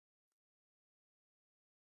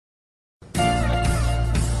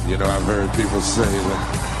You know, I've heard people say that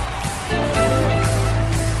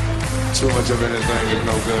too much of anything is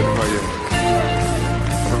no good for you.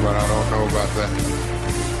 But I don't know about that.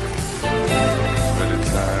 Many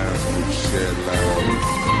times we've shared love.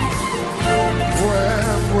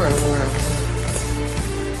 Well.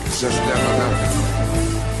 It's just never enough.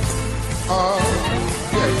 Oh,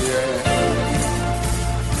 yeah.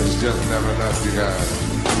 It's just never enough, you guys.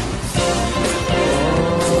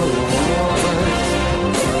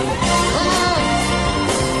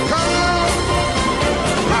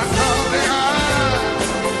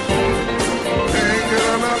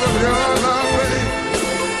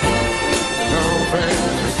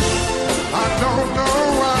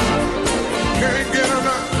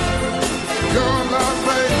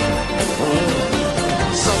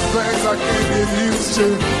 I can't get used to,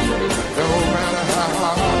 no matter how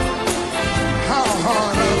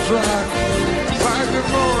hard I try. Like the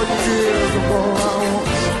more you give, the more I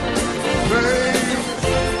want.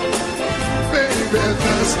 Baby,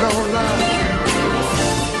 that's no lie.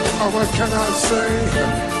 Oh, what can I say?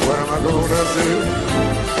 What am I gonna do?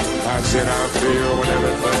 How should I feel when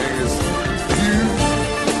everything is you?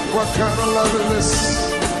 What kind of loveliness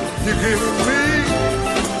you giving me?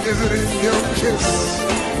 Is it in your kiss?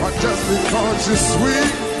 Or just because you're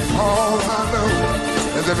sweet? All I know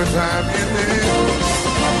is every time you're near,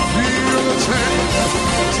 I feel a change,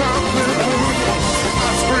 something new. I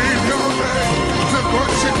scream your name, look what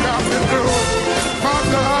you got me doing. My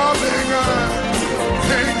darling, I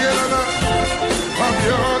can't get enough of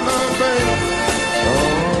your love, babe.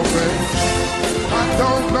 Oh, babe, I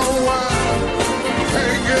don't know why,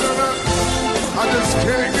 can't get enough. I just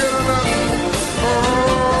can't get enough.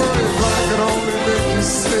 Oh, if I could only make you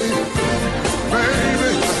say,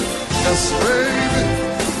 baby, yes, baby,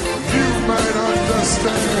 you might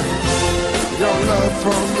understand your love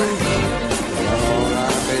for me. All I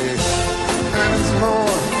need, and it's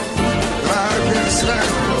more than I can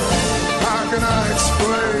stand. How can I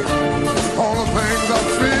explain all the things I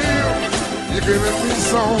feel? You're giving me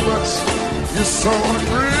so much, you're so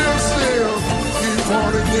unreal still. Keep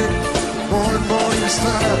wanting you more and more each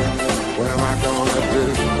time. What am I gonna do?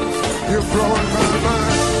 You're blowing my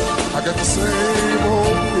mind. I got the same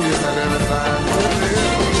old feeling every time you're near.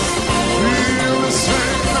 Feel the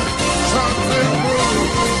same, something new.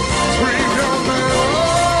 Scream your name,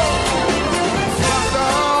 oh, my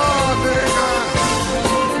darling, I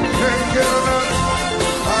can't get enough.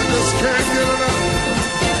 I just can't get enough.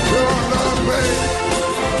 Your love, babe,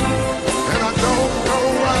 and I don't know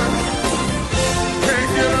why. Can't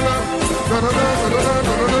get enough.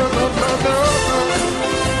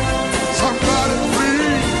 Somebody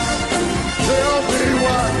please tell me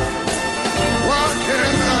why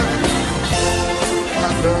can't I? I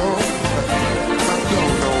don't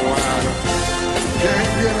know why. Can't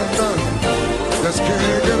get enough, just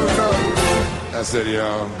can't get enough. That's it,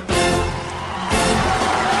 y'all.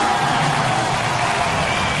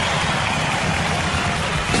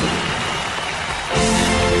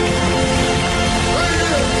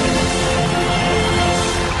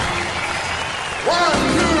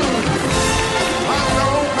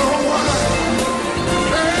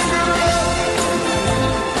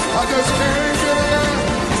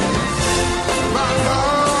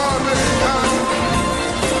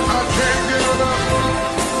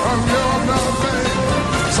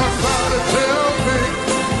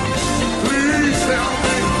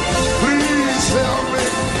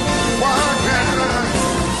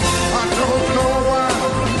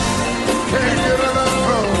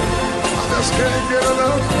 Can't get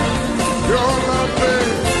enough, you're my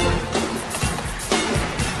babe.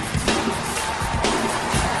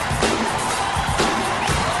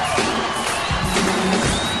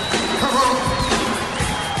 Come on,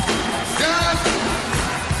 yeah,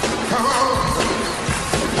 come on,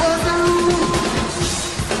 work the room.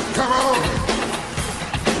 Come on,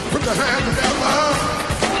 put the hand together.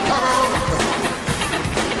 Come on,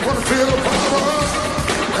 wanna feel the power.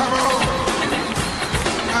 Come on,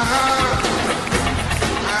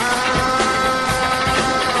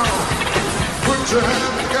 put your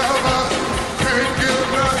hands together, can't get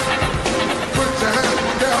enough. Put your hands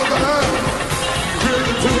together,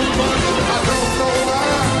 really too much. I don't know why,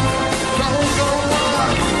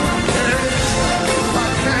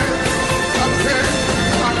 I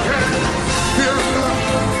can't get enough.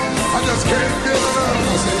 I just can't get enough.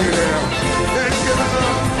 I say, yeah, can't get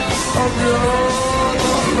enough of your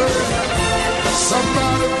love.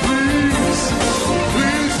 Somebody please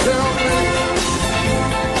tell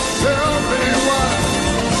me why.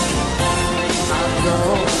 I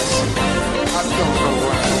don't know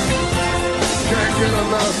why. Can't get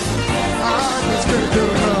enough. I just can't get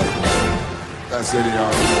enough. I say to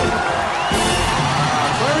y'all?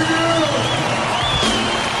 Thank you.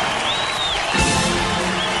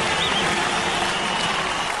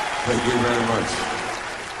 Thank you very much.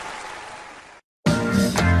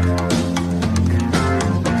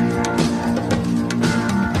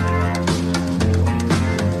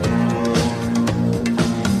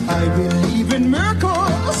 I believe in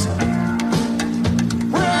miracles.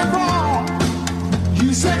 Wherefore, you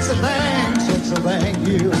sexy thing,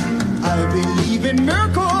 you. I believe in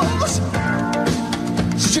miracles.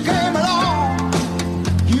 Since you came along,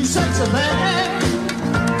 you sexy thing.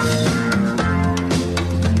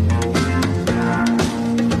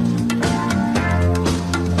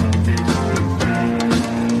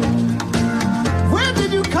 Where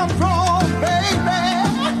did you come from, baby?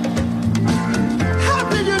 How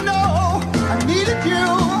did you know I needed you?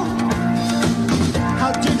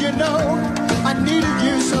 How did you know I needed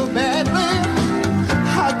you so badly?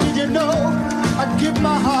 How did you know I'd give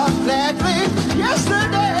my heart gladly?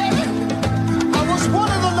 Yesterday, I was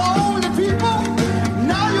one of the lonely people.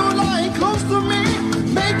 Now you're lying close to me,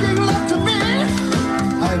 making love to me.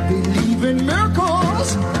 I believe in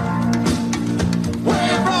miracles.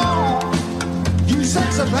 We're wrong. You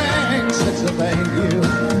sexy thing, you.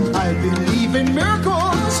 I believe in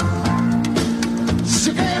miracles.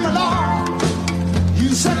 She came along. You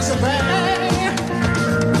sexy thing.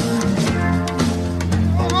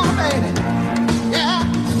 Oh, baby. Yeah.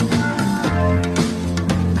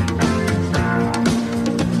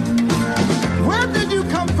 Where did you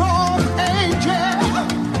come from, angel?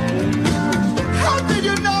 How did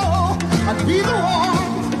you know I'd be the one?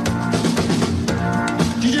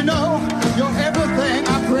 Did you know you're everything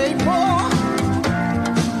I prayed for?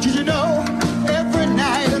 Did you know every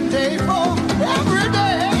night and day for every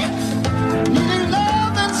day? Needing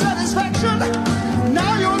love and satisfaction.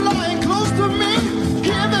 Now you're lying close to me,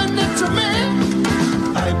 giving it to me.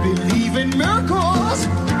 I believe in miracles.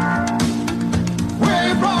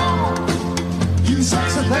 We're wrong. You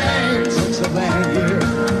sexy thing, you.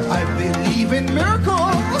 I believe in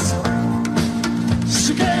miracles.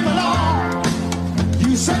 She came along.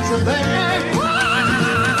 You sexy thing.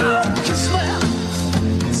 Kiss me.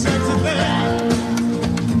 You sexy thing.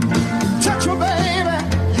 Touch me, baby.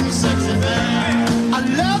 You sexy thing. I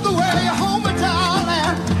love the way you hold me,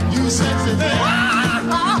 darling. You sexy thing.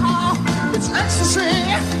 It's ecstasy.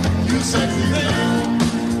 You sexy thing.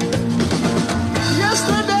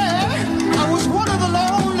 Yesterday, I was one of the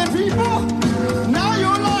lonely people. Now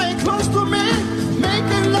you're lying close to me,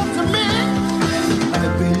 making love to me. I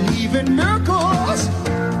believe in miracles.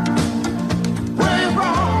 We're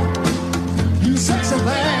wrong. You sexy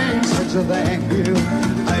thing, you.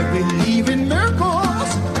 I believe in miracles.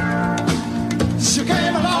 She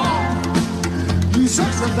came along. You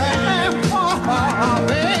sexy thing. Oh,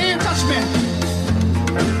 babe, touch me.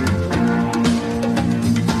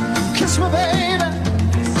 Kiss me, baby.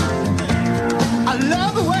 I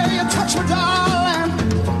love the way you touch me, darling.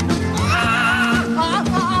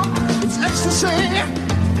 It's ecstasy.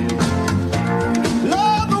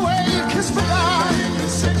 Love the way you kiss me, darling.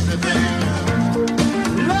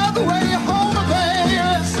 Love the way you hold me, baby.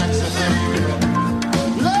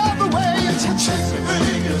 Love the way you touch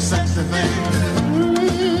me.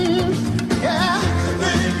 Yeah.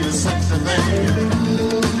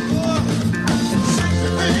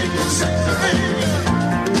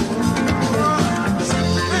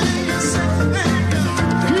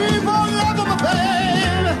 Keep on loving me,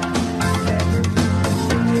 baby.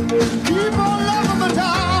 Keep on loving me,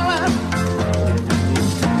 darling.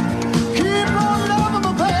 Keep on loving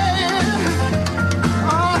me, baby.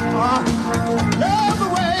 Love the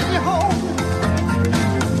way you hold me.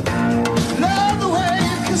 Love the way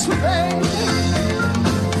you kiss me, baby.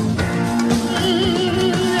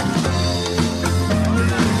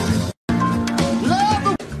 Love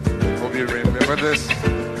the Hope you remember this.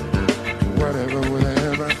 Whatever,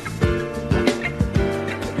 whatever.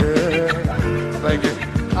 Yeah, thank you.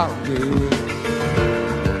 I'll do it.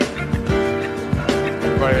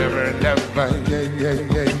 Forever and ever,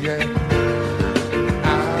 yeah.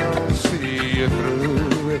 I'll see you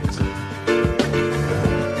through it.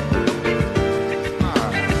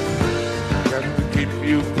 Gonna keep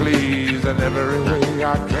you pleased in every way I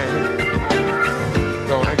can.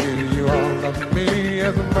 Gonna give you all of me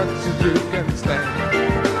as much as you can stand.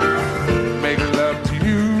 Make love to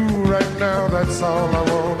you right now, that's all I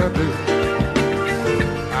wanna do.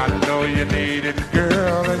 I know you need it,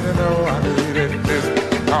 girl, and you know I need it this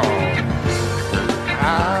call.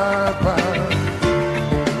 I found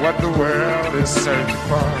what the world is searching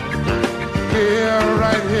for. Here,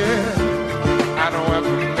 right here, I don't have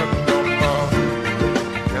to look no more.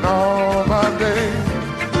 In all my days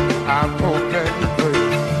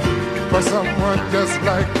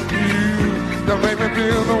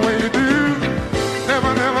feel the way you do.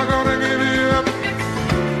 Never, never gonna give you up.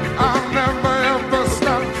 I'll never ever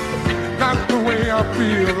stop. Not the way I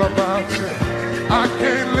feel about you. I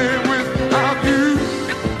can't live without you.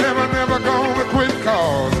 Never, never gonna quit,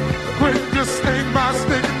 cause quit just ain't my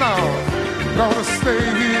stick now. Gonna stay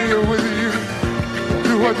here with you.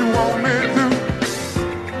 Do what you want me to do.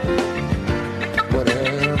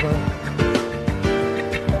 Whatever.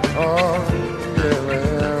 Oh,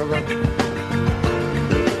 whatever.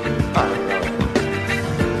 I know.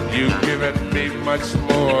 You've given me much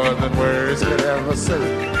more than words could ever say.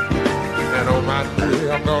 And oh my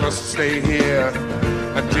dear, I'm gonna stay here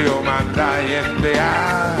until my dying day. I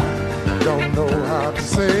don't know how to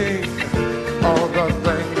say all the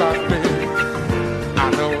things I feel. I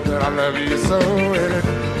know that I love you so, and it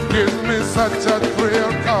gives me such a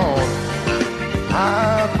thrill, cause I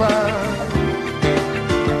find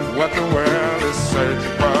what the world is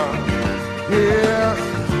searching for. Here,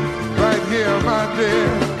 right here, my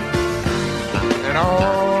dear, and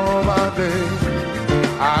all my days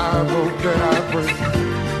I hope that I pray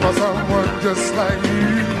for someone just like you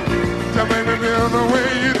to make me feel the way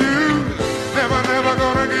you do. Never, never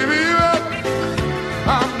gonna give you up.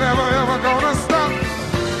 I'm never, ever gonna stop.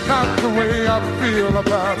 Not the way I feel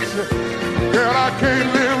about you. Girl, I can't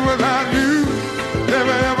live without you.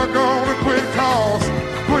 Never, ever gonna quit, cause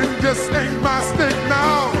quit just ain't my stick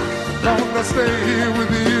now. Gonna stay here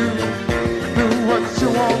with you. Do what you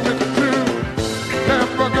want me to do.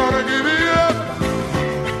 Never gonna give you up.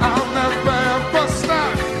 I'll never ever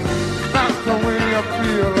stop. Not the way I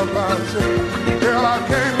feel about you. Girl, I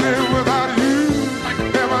can't live without you.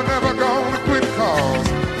 Never, never gonna quit, cause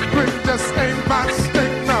quit just ain't my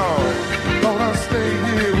stick now. Gonna stay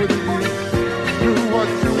here with you. Do what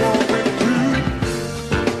you want me to do.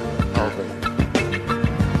 Oh, baby.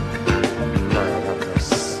 Lord have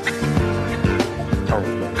mercy. Oh,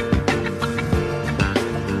 baby.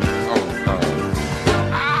 Oh,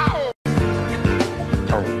 ow!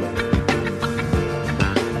 Oh, baby.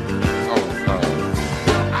 Oh,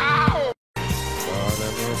 ow! Lord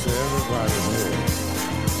have mercy, everybody's here.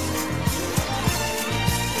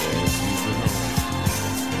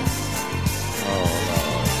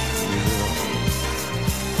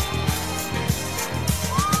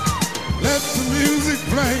 Let the music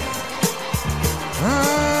play. I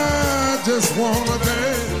just wanna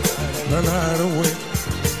dance the night away.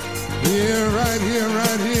 Here, right here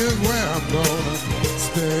is where I'm gonna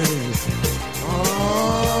stay.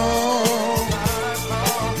 All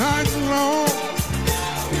night long.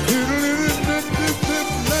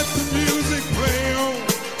 Let the music play on.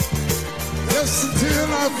 Just until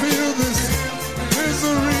I feel this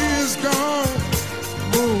misery is gone.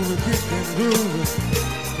 Moving, kicking, grooving.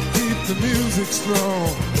 Keep the music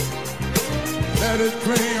strong. Let it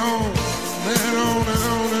play on and on and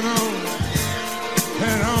on and on.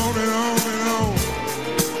 And on and on and on.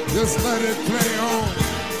 Just let it play on.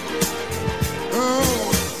 Oh,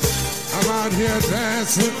 I'm out here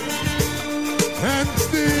dancing. And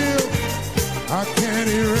still I can't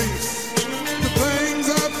erase the things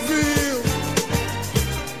I feel.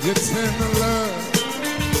 Your tender love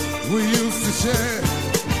we used to share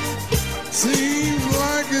seems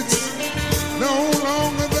like it's no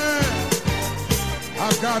longer there.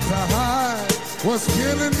 I've got to hide what's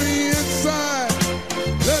killing me inside.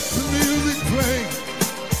 Let the music play.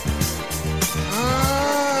 I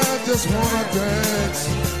just wanna dance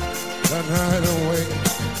the night away.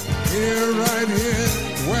 Here, right here,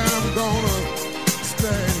 where I'm gonna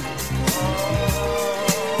stay.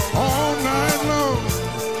 All night long,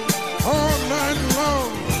 all night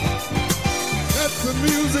long. Let the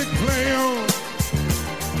music play on.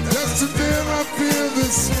 Just until I feel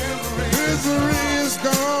this misery is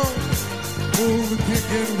gone. Move and kick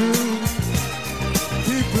and groove.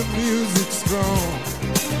 Keep the music strong.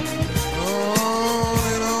 On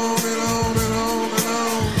and on and on and on and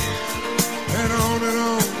on. And on and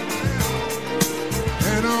on.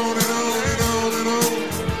 And on and on and on and on.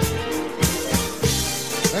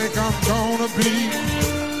 Think I'm gonna be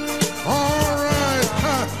alright,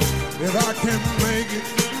 huh, if I can make it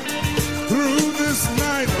through this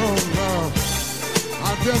night. Oh Lord,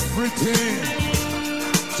 I just pretend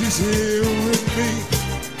she's here with me.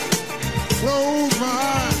 Close my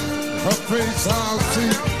eyes, her face I'll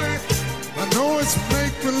see. I know it's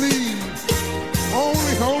make-believe,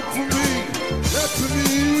 only hope for me. Let the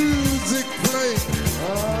music play.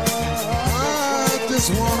 I just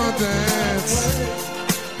wanna dance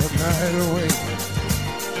the night away.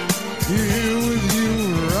 Here with you,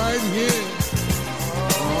 right here.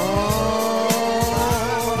 All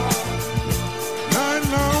night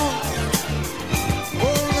long.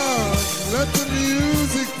 Oh Lord, let the music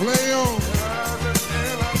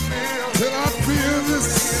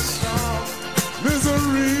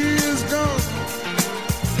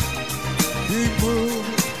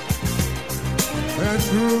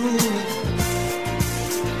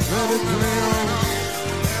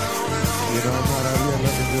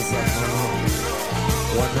let me just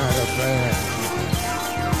one night affair.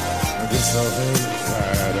 I'm just so very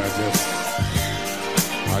tired.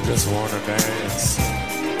 I just wanna dance.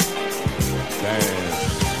 Dance.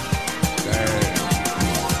 Dance.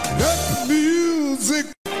 Let the music.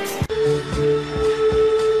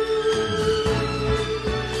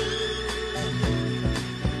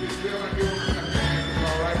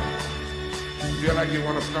 Feel like you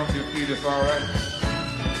want to stomp your feet, it's all right.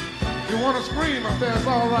 You want to scream up there, it's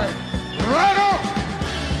all right. Right on!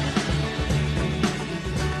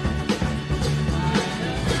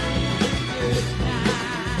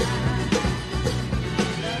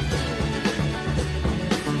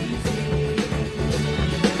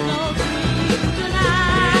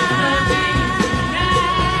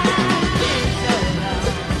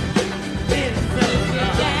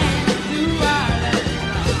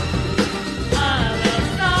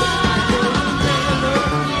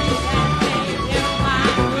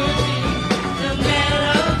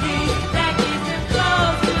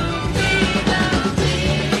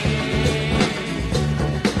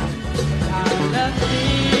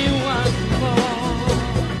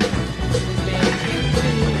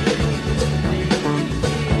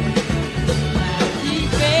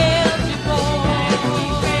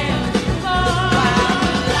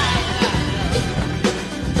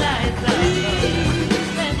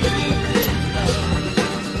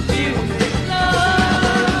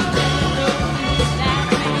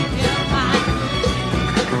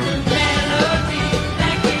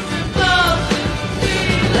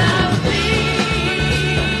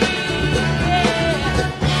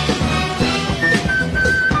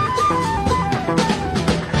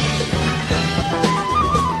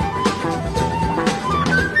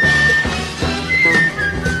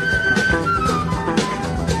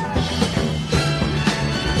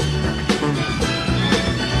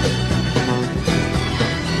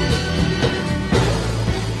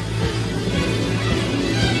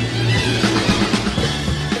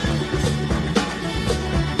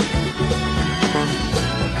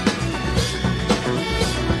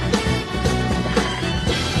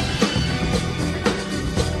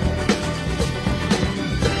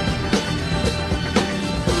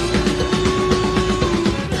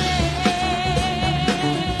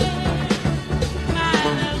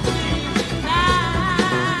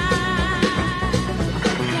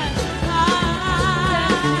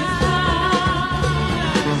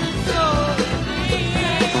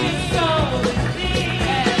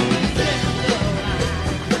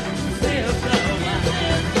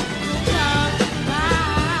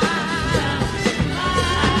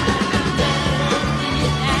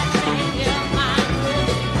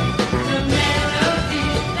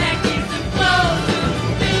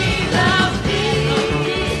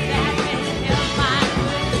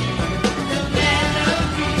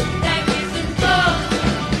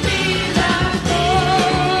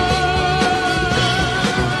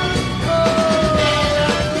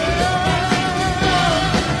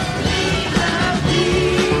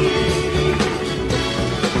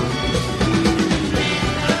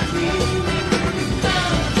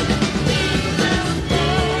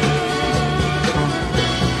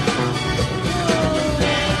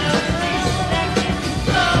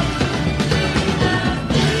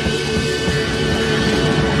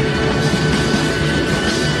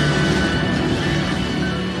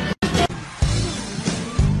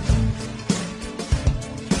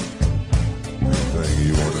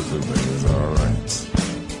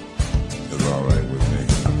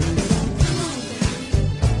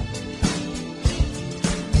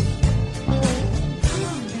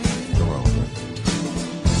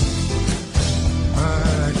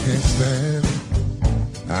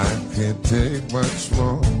 can't take much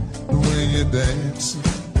more the way you dance.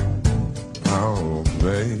 Oh,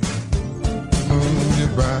 babe, move your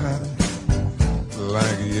body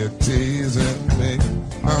like you're teasing me.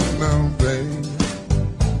 Oh, no, babe,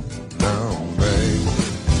 no, babe.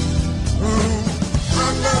 I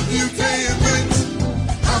love you day and night.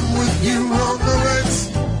 I'm with you on the race.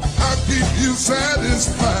 I'll keep you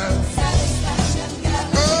satisfied.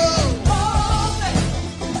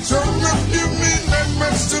 So if you mean that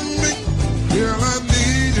much to me, girl, I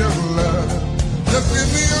need your love. Just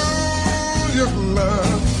give me all your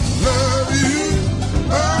love. Love you,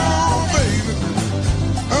 oh baby.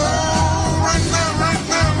 Oh, right now,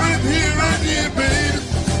 right here, baby.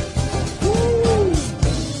 Woo.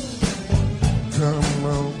 Come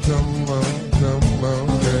on,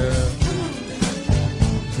 yeah.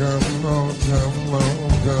 Come on,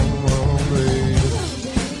 baby.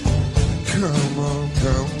 Come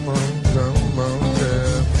on,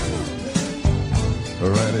 yeah.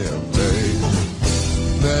 Right here, babe.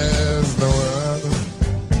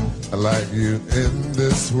 like you in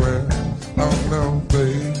this world. Oh no,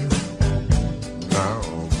 baby, no,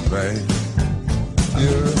 baby,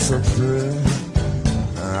 you're so pretty.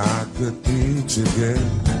 I could eat you again.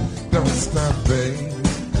 Don't stop, baby,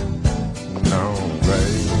 no,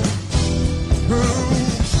 baby. Ooh,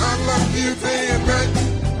 I love you, baby.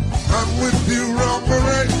 I'm with you, wrong,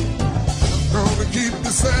 right? Gonna keep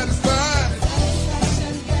you satisfied.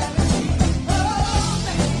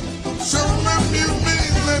 So love you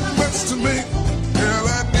mean that much to me. Girl, I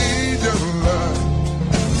need your love.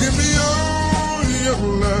 Give me all your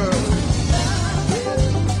love.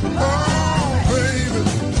 Oh, baby.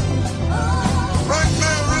 Right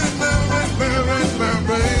now, right now, right now, right now,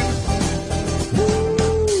 baby. Woo.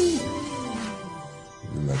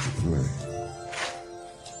 You like to play.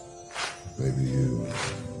 Baby,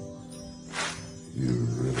 you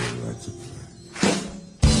really like to play.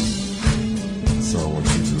 So I want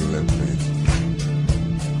you to let me,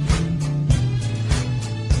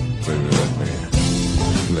 baby, let me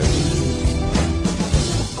play.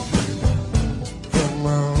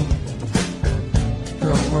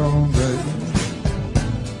 Come on, baby.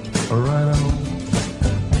 Right on.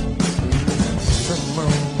 Come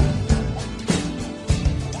on.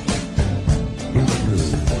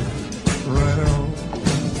 Right on.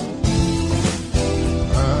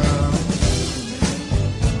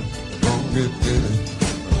 Get it.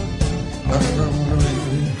 I'm gonna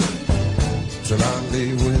leave it till I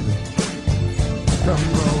leave with it. Come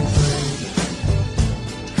on, baby,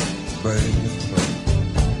 baby.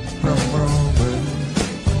 Come on, baby.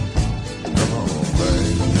 Come on,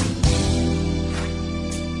 baby.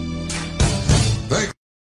 Thank you.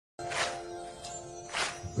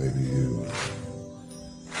 Baby,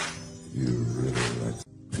 you really like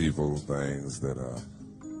people, things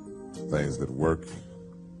that work.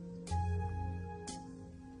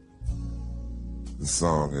 The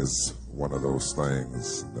song is one of those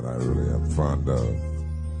things that I really am fond of.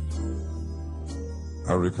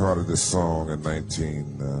 I recorded this song in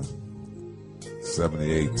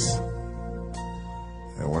 1978,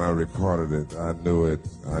 and when I recorded it, I knew at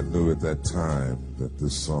that time that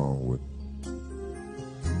this song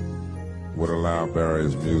would allow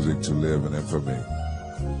Barry's music to live in infamy.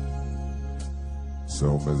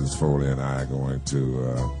 So Mrs. Foley and I are going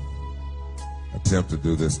to attempt to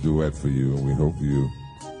do this duet for you, and we hope you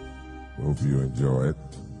enjoy it.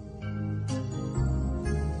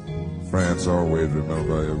 France, always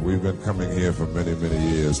remember, we've been coming here for many, many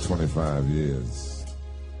years, 25 years.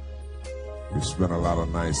 We've spent a lot of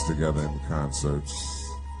nights together in concerts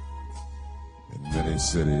in many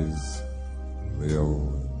cities,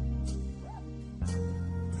 Lille,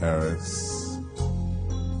 Paris.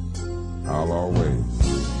 I'll always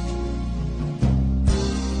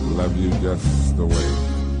love you just the way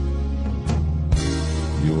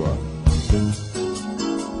you are.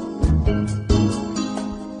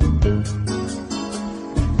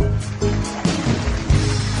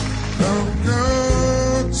 Don't go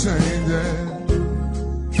changing,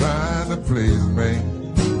 trying to please me.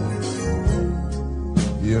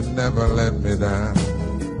 You never let me down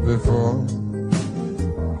before.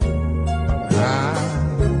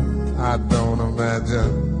 I don't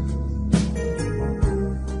imagine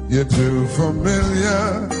you're too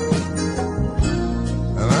familiar,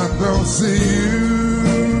 and I don't see you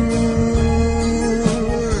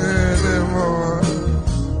anymore.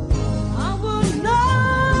 I will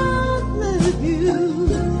not leave you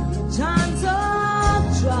times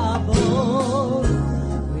of trouble.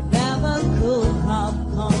 We never could have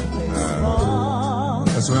come this far.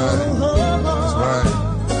 That's right. That's right.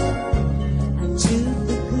 And to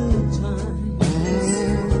the good times,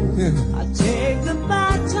 Yeah. I take the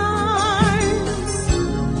bad times.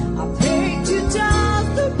 I paint you just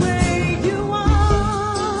the way you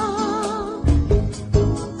are.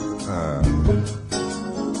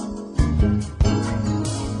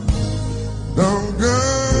 Don't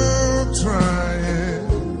go trying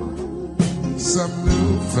some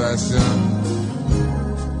new fashion.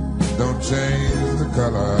 Don't change the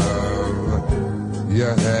color of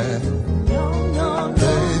your hair. No, no, no.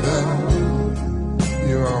 Baby,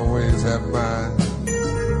 you always have my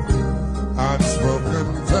unspoken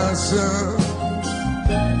passion.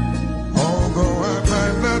 Although I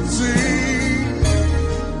might not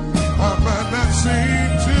seem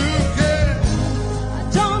to care. I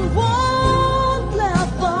don't want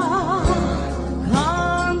clever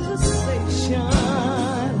conversation. I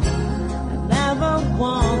never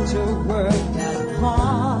want to work that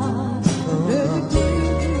hard.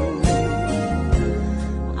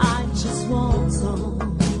 I just want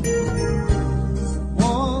someone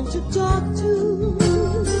to talk to.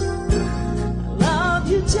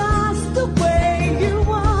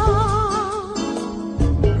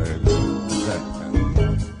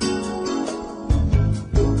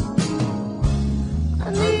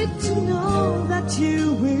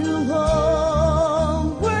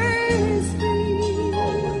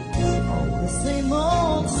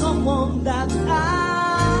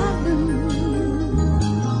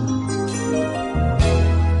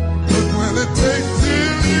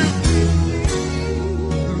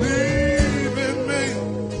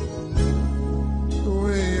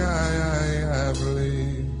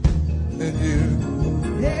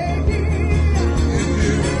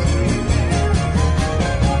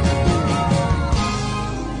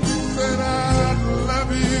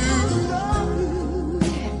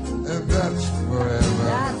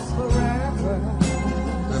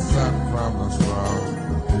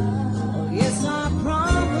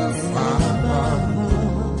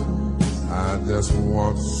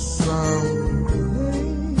 want someone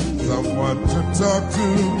to talk to.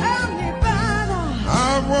 I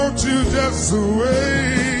want you just the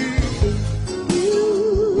way you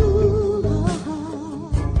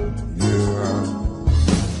are.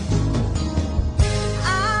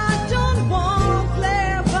 I don't want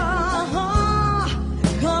clever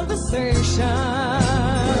conversation.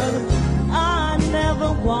 I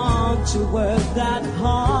never want to work that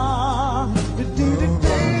hard.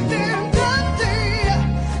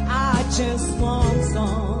 I just want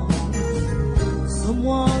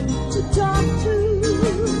someone to talk to.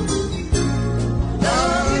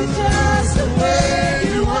 Love you just the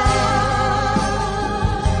way you are.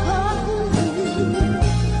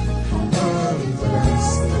 Love you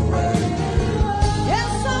just the way you are.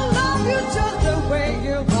 Yes, I love you just the way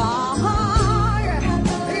you are.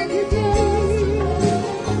 And you do.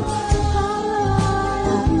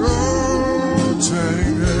 No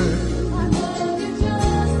change it.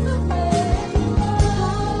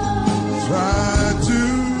 Try to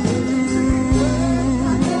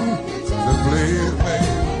please me.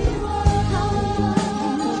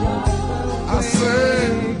 I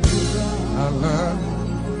say I love you,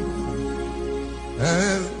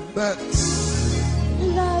 and that's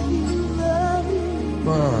Love you.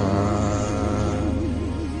 fine.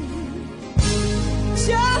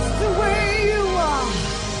 Just the way you are.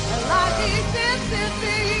 Like this.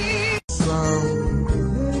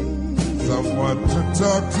 Someone to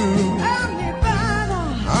talk to. Anybody.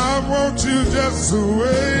 I want you just the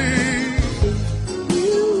way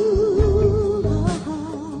you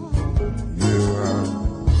are.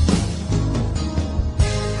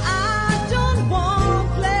 I don't want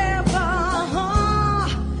clever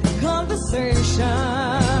conversation.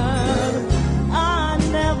 I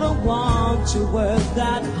never want to work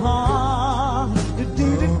that hard.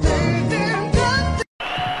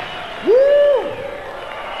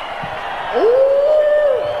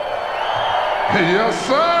 Yes,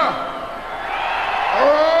 sir.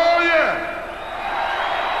 Oh, yeah.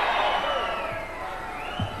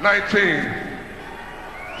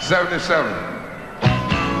 1977.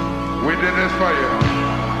 We did this for you.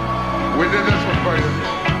 We did this one for you.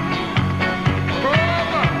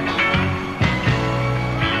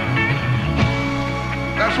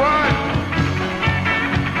 That's right.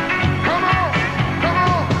 Come on, come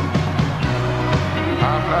on.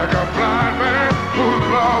 I'm like a blind man who's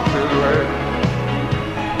lost his way.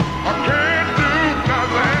 I can't do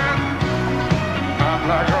nothing. I'm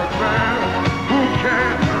like a man who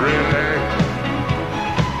can't relate.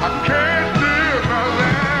 I can't do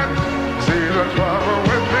nothing. See the trouble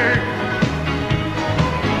with me.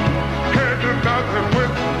 Can't do nothing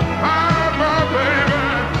with my baby.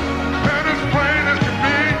 And as plain as can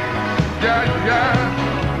be, yeah, yeah.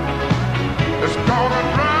 It's gonna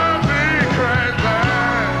drive me crazy,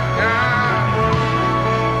 yeah,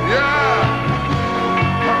 yeah.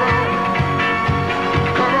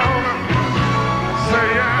 Come on, say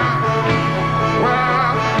yeah.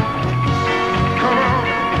 Well, come on.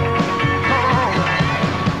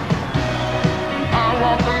 I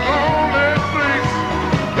walk the lonely streets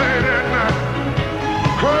late at night,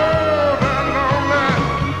 cold and lonely.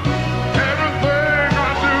 Everything I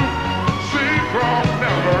do seems wrong,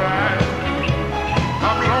 never right.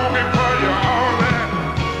 I'm longing for you all that.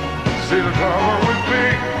 See the trouble with me.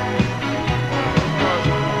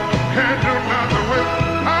 Can't do nothing with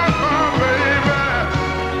my baby.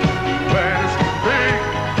 Plain as can be.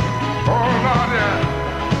 Oh Lord, yeah.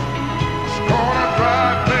 It's gonna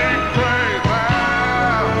drive me crazy.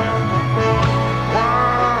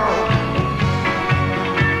 Wow.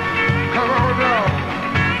 Come on, y'all.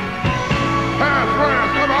 Past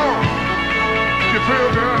friends, come on. You feel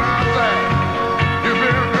good out there. You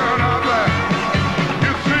feel good out there.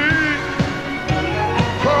 You see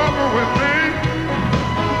trouble with me.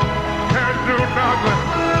 Can't do nothing.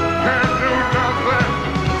 Can't do nothing.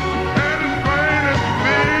 And as plain as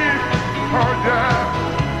me. Oh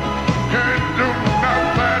yeah. Can't do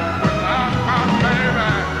nothing without my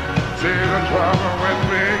baby. See the trouble with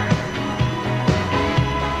me.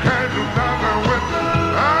 Can't do nothing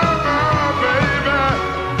without my baby.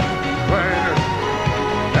 Plain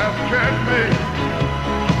as can be.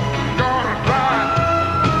 Gonna drive.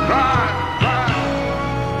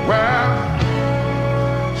 Well,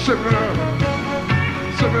 sip it up.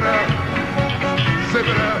 Sip it up. Sip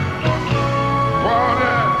it up.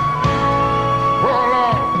 Water. Roll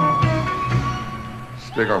on.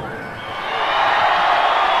 Stick on.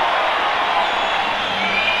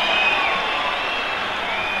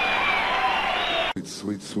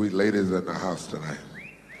 Sweet, sweet ladies in the house tonight.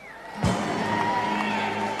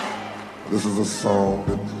 This is a song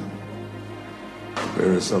that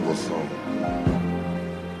Very simple song.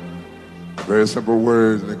 Very simple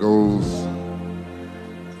words, and it goes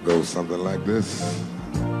something like this.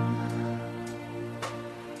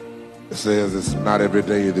 It says it's not every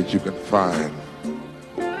day that you can find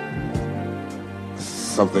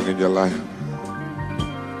something in your life.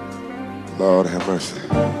 Lord have mercy.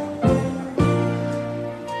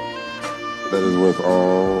 That is worth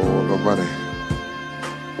all the money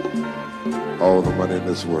in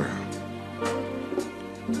this world.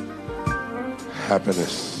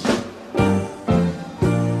 Happiness.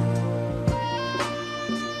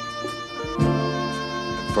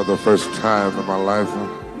 For the first time in my life, I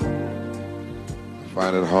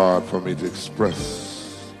find it hard for me to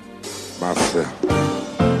express myself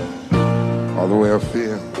all the way I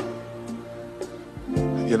feel.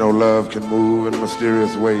 You know, love can move in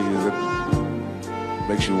mysterious ways. It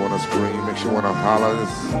makes you want to scream, makes you want to holler.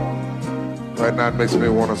 Right now it makes me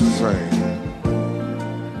want to sing.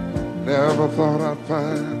 Never thought I'd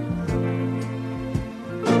find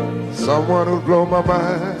someone who'd blow my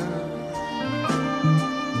mind.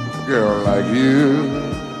 Girl like you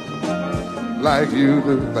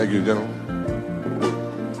do. Thank you, gentlemen.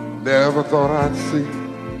 Never thought I'd see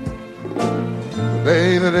the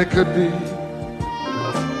day that it could be.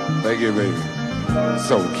 Thank you, baby.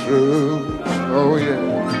 So true. Oh, yeah.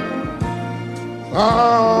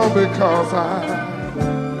 All because I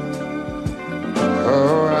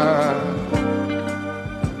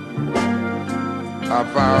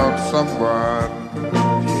found someone.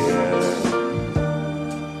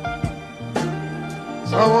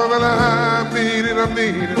 Someone that I needed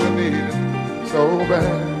so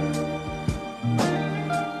bad.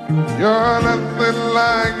 You're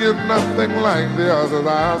nothing like the others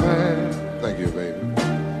I've had. Thank you, baby.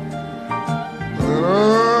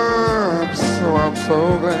 Oh, I'm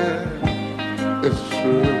so glad it's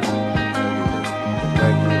true.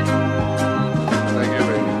 Thank you,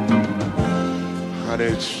 baby. Honey,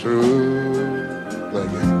 it's true.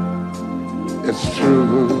 Thank you. It's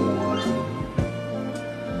true.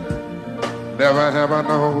 Never have I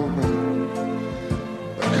known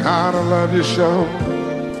the kind of love you show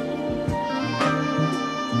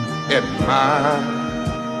in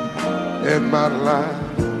my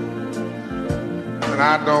life. And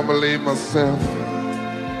I don't believe myself,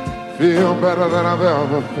 feel better than I've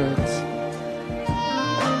ever felt.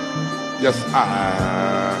 Yes, I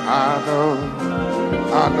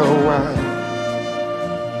know why.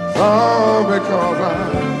 It's all because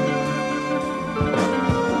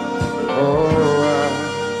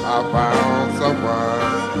I found someone,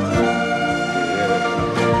 yeah.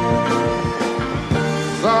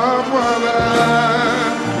 Someone that I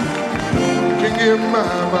can give my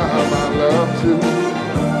love to.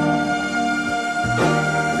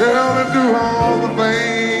 Girl, to do all the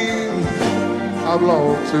things I've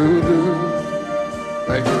longed to do.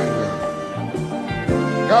 Thank you.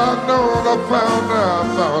 God knows I found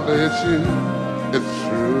it's you. It's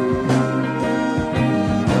true.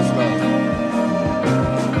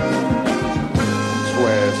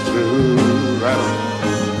 It's true, right?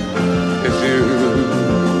 It's you.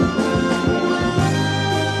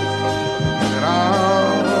 And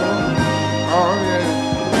oh yeah.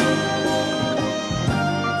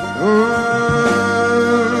 Ooh.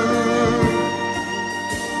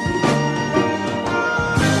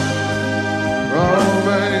 Oh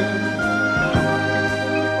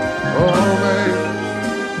baby,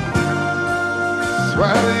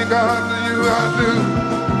 swear to God to you I do.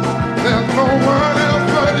 There's no one else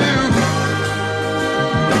but you.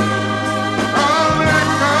 Only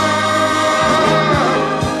God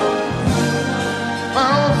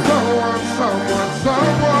found someone. Oh,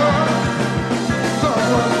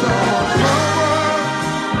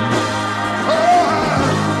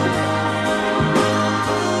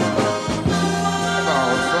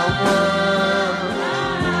 found someone.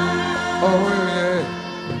 Oh yeah.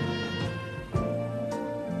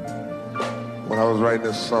 When I was writing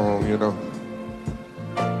this song, you know,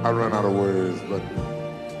 I run out of words, but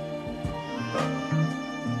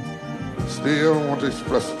still want to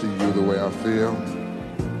express to you the way I feel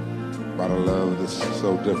about a love that's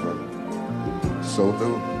so different, so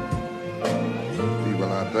new.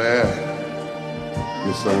 People out there,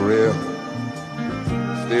 you're so real,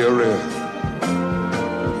 still real.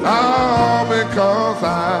 All because I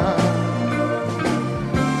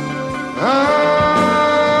found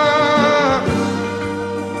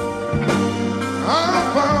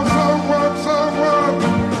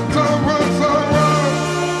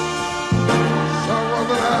someone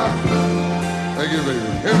that I, thank you,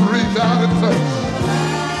 baby, can reach out and touch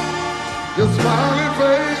your smiling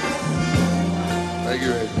face. Thank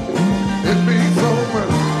you, baby. It means so much.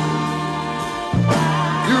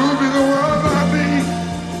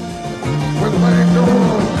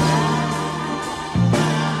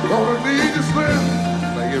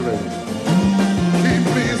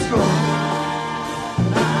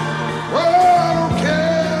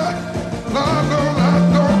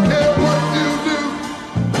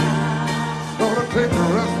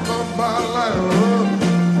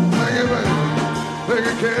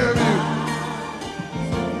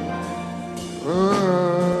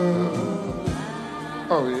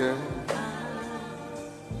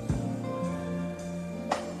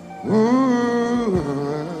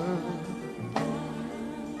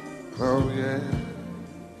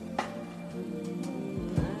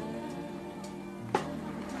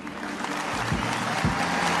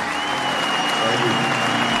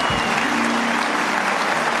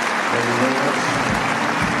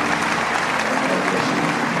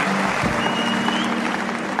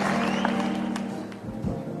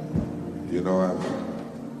 You know,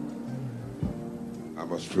 I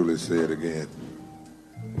must truly say it again.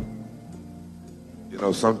 You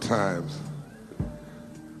know, sometimes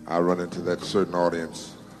I run into that certain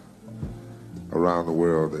audience around the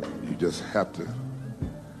world that you just have to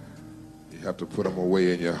put them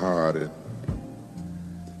away in your heart, and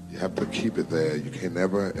you have to keep it there. You can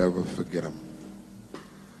never, ever forget them.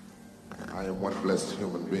 I am one blessed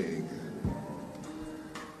human being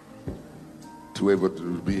to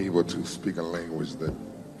be able to speak a language that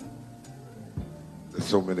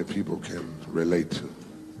so many people can relate to.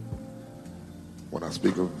 When I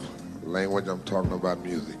speak of language, I'm talking about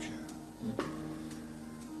music.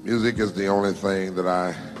 Music is the only thing that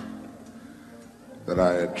I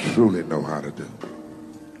truly know how to do.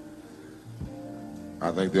 I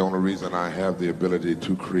think the only reason I have the ability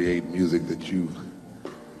to create music that you've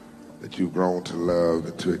grown to love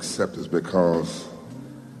and to accept is because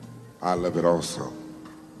I love it also.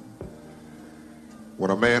 When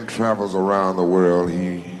a man travels around the world,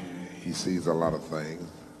 he sees a lot of things.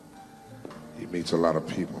 He meets a lot of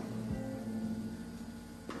people.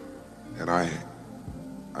 And I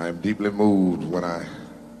am deeply moved when I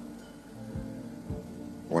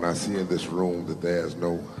see in this room that there's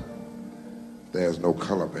no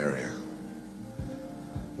color barrier.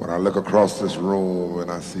 When I look across this room and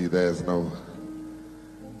I see there's no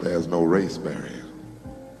race barrier.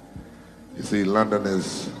 You see, London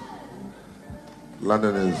is that's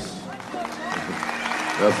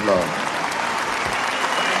love.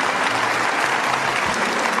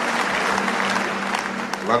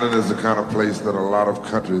 London is the kind of place that a lot of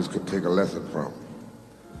countries could take a lesson from.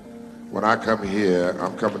 When I come here,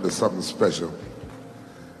 I'm coming to something special.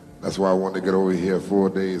 That's why I wanted to get over here 4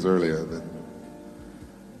 days earlier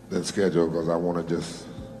than scheduled, because I want to just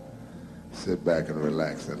sit back and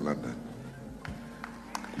relax in London.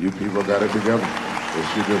 You people got it together.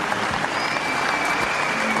 Yes, you do.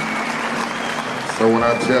 So when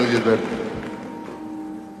I tell you that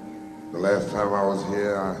the last time I was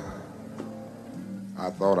here, I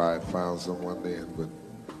thought I had found someone then, but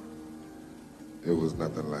it was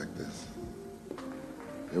nothing like this.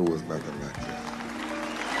 It was nothing like this.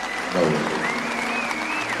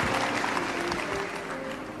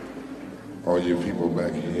 No. All you people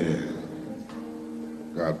back here,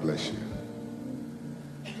 God bless you.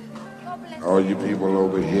 All you people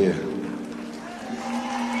over here,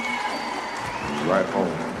 right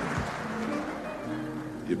home.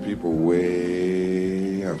 You people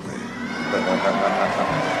way up there.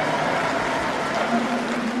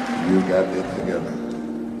 You got it together.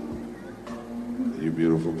 You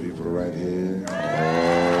beautiful people right here.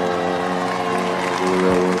 All the way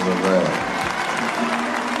over there.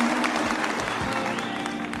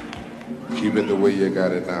 Keep it the way you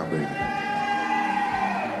got it now, baby.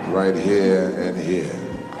 Right here and here.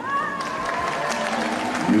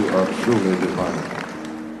 You are truly divine.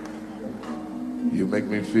 You make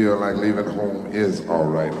me feel like leaving home is all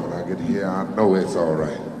right. When I get here, I know it's all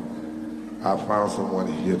right. I found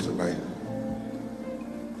someone here tonight.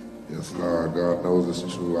 Yes, Lord, God knows it's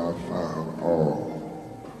true. I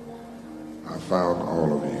found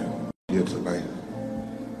all of you here tonight.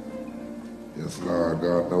 Yes, Lord,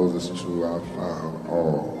 God knows it's true. I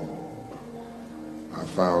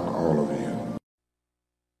found all of you.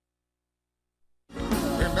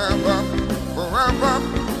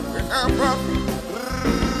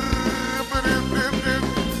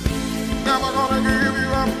 Never gonna give you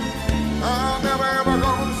up. I'm never ever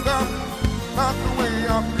gonna stop. Not the way I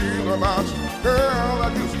feel about you, girl. I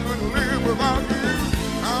just couldn't live without you.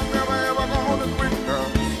 I'm never ever gonna quit, girl.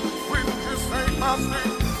 Quit just ain't my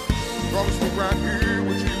state. Gonna stay right here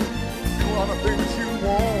with you. Do all the things you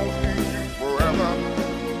want me to forever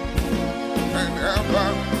and ever.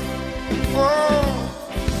 Oh.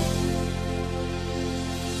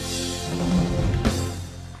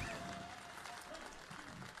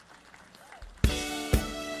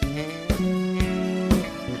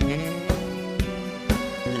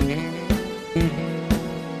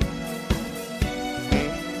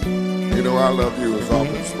 You know, I love you is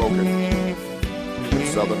often spoken in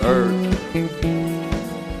Southern Earth.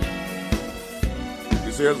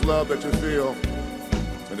 You see, it's love that you feel,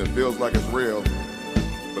 and it feels like it's real,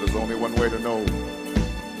 but there's only one way to know.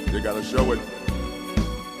 You gotta show it.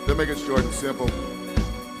 To make it short and simple,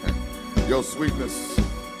 your sweetness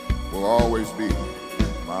will always be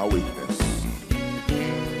my weakness.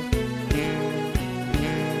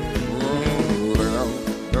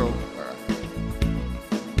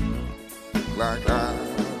 Like I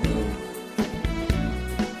do.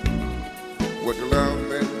 What you love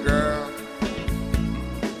me, girl,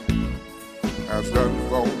 has done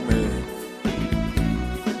for me.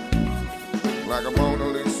 like a Mona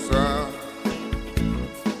Lisa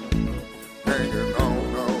hanging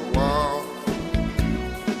on the wall.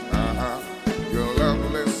 You're a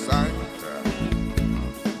lovely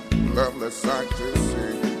sight to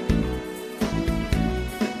see.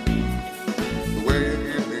 The way you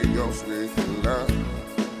give me your sweet love,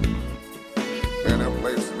 any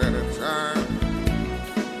place and any time.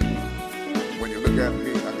 When you look at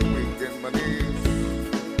me, I can weak in my knees.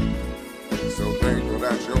 So thankful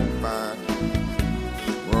that you're mine.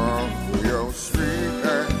 Oh, your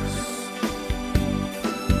sweetness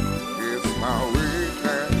is my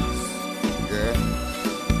weakness. Yeah,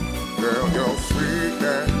 girl, your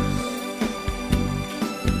sweetness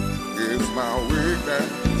is my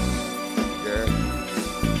weakness. Yeah,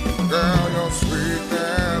 girl, your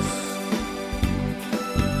sweetness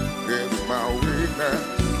is my weakness.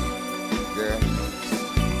 Yeah,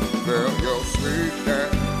 girl, your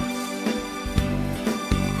sweetness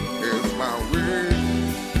is my weakness.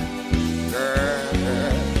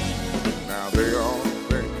 Now they all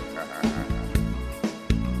think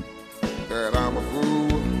that I'm a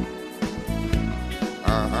fool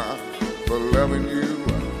for loving you,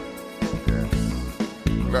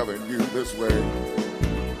 loving you this way.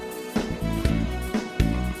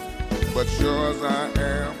 But sure as I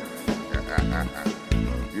am,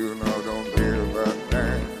 you know, don't give a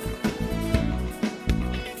damn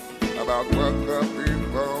about what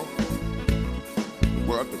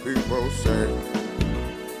the people say.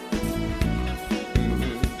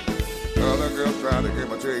 Other girls try to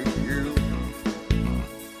imitate you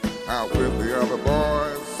out with the other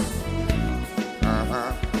boys,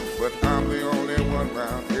 but I'm the only one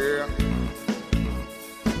round here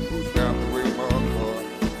who's got the way more for.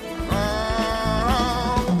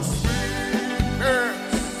 Oh,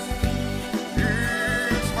 sweetness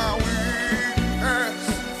is my weakness.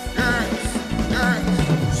 Yes, yes,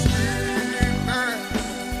 sweetness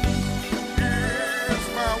is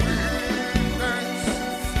my weakness.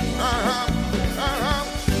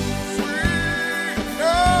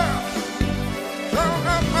 Sweetness, turn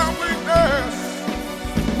up my weakness.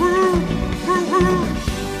 Woo, woo, woo.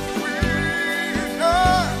 Sweetness,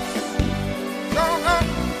 turn up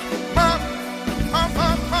my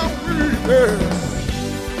weakness.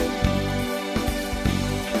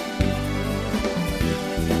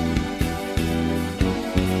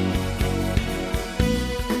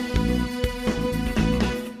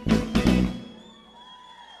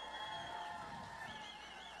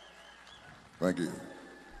 Thank you.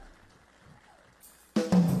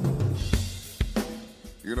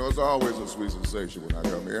 You know, it's always a sweet sensation when I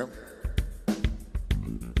come here.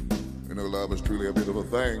 You know, love is truly a beautiful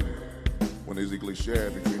thing when it's equally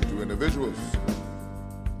shared between two individuals.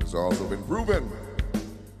 It's also been proven,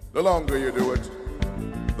 the longer you do it,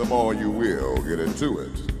 the more you will get into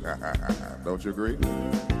it. Don't you agree?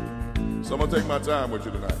 So I'm gonna take my time with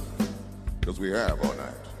you tonight, because we have all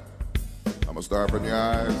night. I'm gonna start from your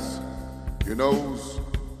eyes, your nose,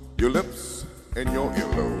 your lips, and your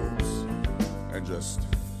earlobes, and just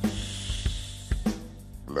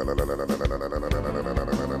you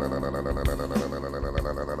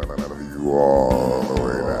all the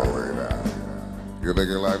way down. You think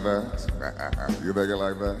it like that? You think it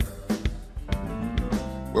like that?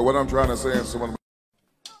 Well, what I'm trying to say is someone.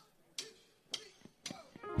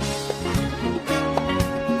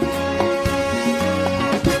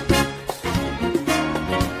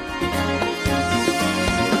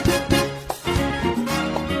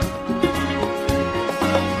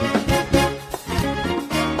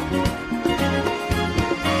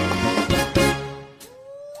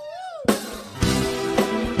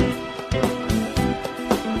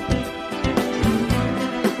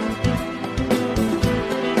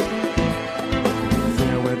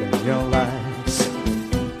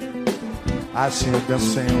 I see them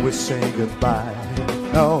saying we say goodbye.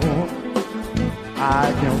 No,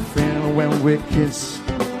 I can feel when we kiss.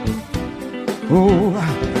 Ooh,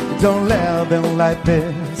 don't let them like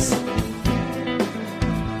this.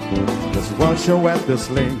 Let's wash away this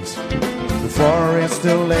late before it's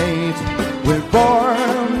too late. We're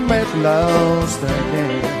born with lost the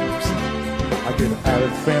games. I give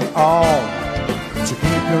everything all to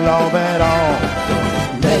keep your love at all.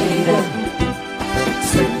 Lady,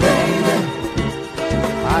 sweet lady,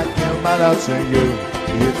 I give my love to you.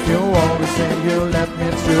 If you always say you let me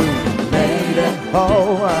through, lady,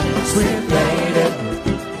 oh, sweet lady,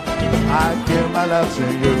 I give my love to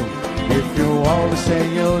you. If you always say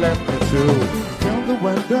you let me through, till the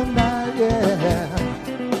winter night, yeah,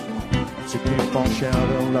 to keep on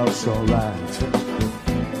sharing love so right.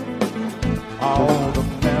 All the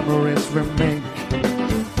memories we make.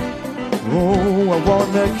 Oh, I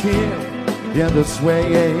wanna keep in this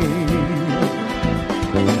way.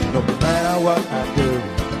 No matter what I do,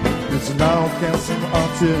 it's no can seem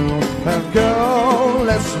unto. And girl,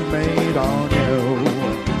 let's made on you.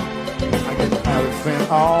 I get everything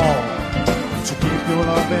on to keep you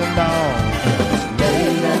loving down.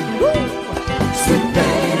 Lady, sweet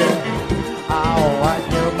lady, oh, I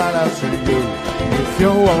give my love to you. If you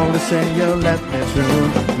only say you let me through.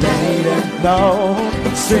 Lady, no,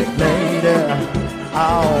 sweet lady,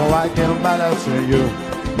 oh, I give my love to you.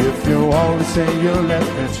 If you only say you let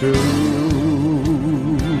me through.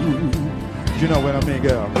 You know what I mean,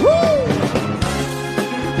 girl. Woo!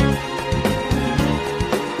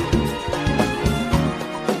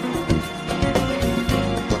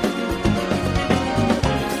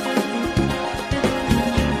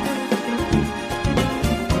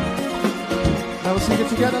 Now let's sing it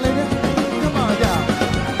together, lady. Come on, y'all.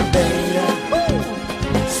 Lady, woo!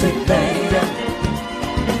 Sweet lady.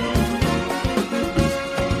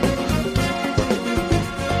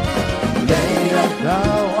 Lady, no,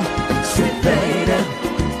 sweet lady.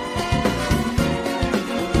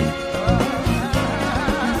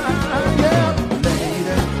 Yeah,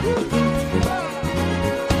 lady.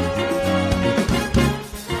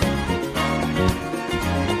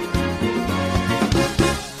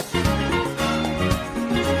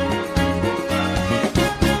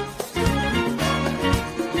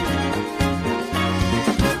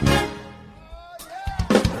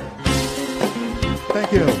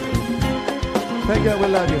 Thank you. Thank you, we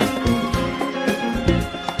love you.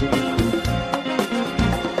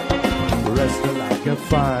 Resting like a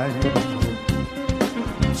fire.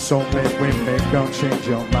 So make we make them change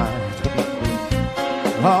your mind.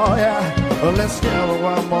 Oh yeah, well, let's give it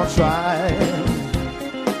one more try.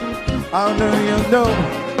 I know you know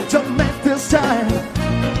to make this time.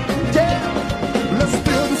 Yeah, let's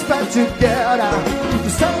build this back together.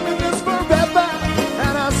 This time is forever.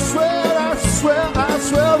 And I swear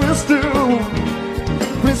it's true.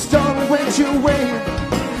 Please don't wait your way.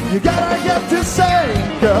 You gotta get to say,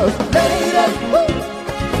 'cause lady, woo,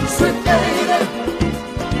 sweet lady,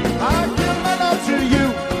 I give my love to you.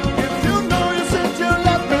 If you know you said you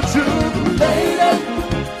love me true, lady,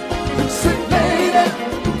 sweet lady,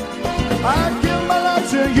 I give my love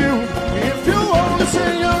to you. If you only say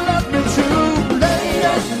you love me true,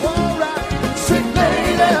 lady, alright, sweet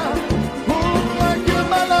lady, ooh, I give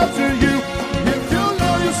my love to you. If you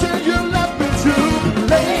know you said you love me true,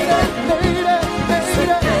 lady, lady,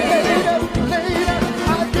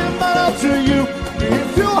 I give my love to you. If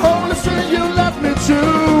you only say you love me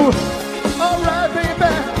true, alright,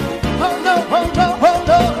 baby. Oh no, oh no, oh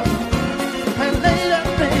no. And lady,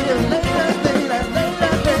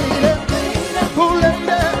 oh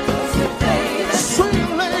lady, sweet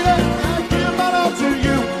lady, I give my love to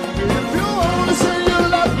you. If you only say you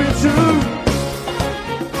love me true.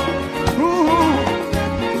 Ooh,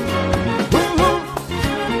 ooh,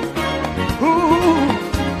 ooh, ooh.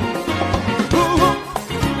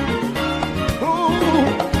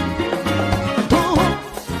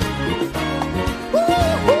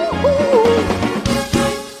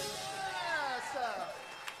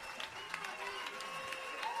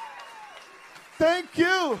 Thank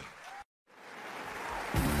you.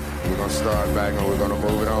 We're gonna start back and we're gonna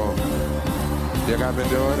move it on. Think I've been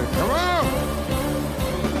doing it? Come on!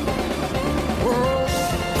 Whoa,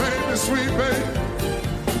 baby, sweet baby,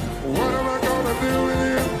 what am I gonna do with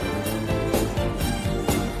you?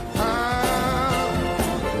 Ah,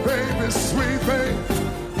 baby, sweet baby,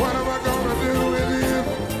 what am I gonna do with you?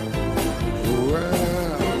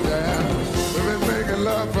 Well, yeah, we've been making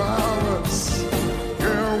love for hours.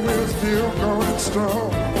 Girl, we're still going strong.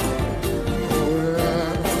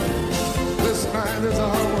 This night is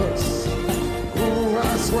ours. Ooh,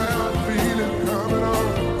 I swear I'm feeling coming on.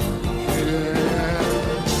 Yeah,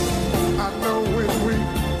 I know when we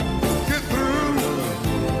get through,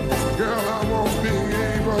 girl, I won't be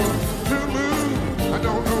able to move. I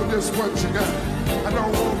don't know just what you got. I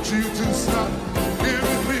don't want you to stop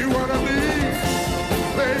giving me what I need.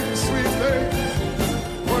 Baby, sweet baby,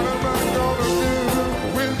 what am I gonna do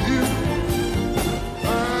with you?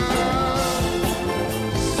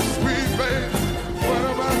 Sweet baby, what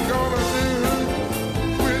am I gonna do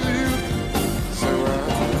with you? So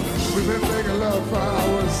we've been making love for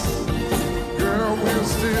hours. Girl, we're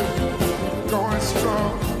still going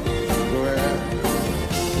strong. Well,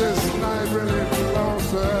 this night really belongs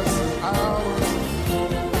to us, ours.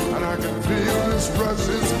 And I can feel this rush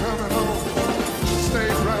is coming on. Stay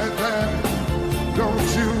right there, don't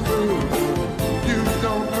you move. You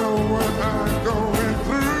don't know what I'm going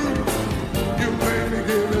through. You made me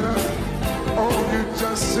give it up. Oh, you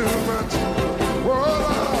just too much.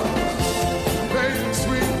 Whoa,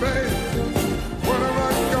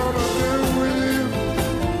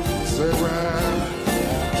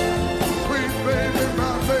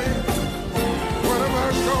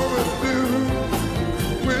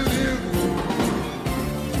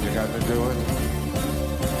 doing it.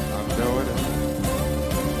 I'm doing it.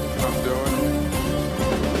 I'm doing it.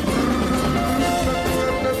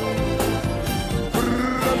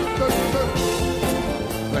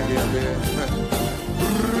 Thank you, man.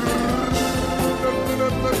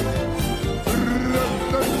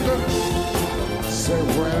 Say,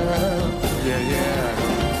 well, yeah.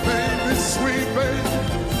 Baby, sweet baby,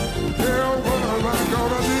 girl, what am I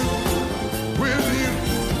gonna do with you,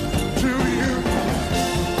 to you?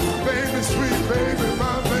 Baby, sweet baby,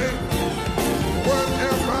 my baby, what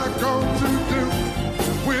am I going to do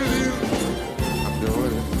with you? I'm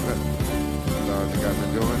doing it. Lord, you got me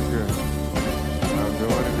doing good. I'm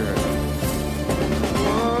doing it good.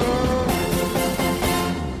 Whoa.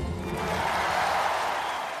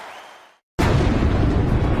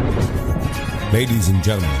 Ladies and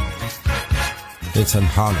gentlemen, it's an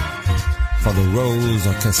honor for the Rose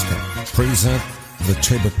Orchestra present the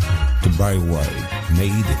tribute to Barry White,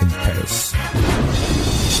 made in Paris.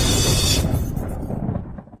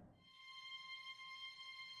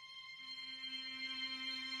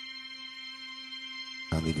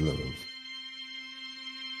 I need love.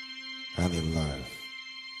 I need life.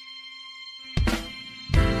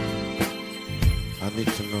 I need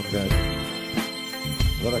to know that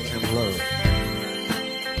I can love.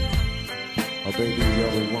 Oh, baby,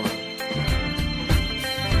 you're the one.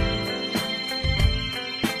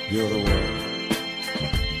 You're the one.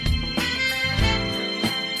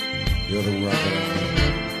 You're the one that I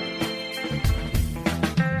need.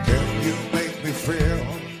 Can you make me feel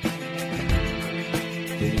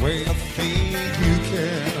the way I think you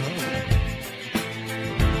can?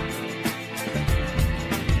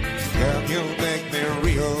 Can you make me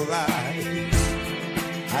realize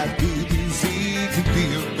how easy to be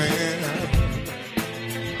a man?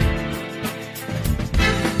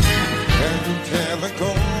 Can you tell a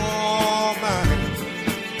cold mind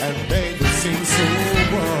and make it seem so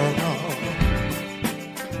wrong?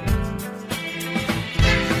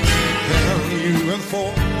 Can you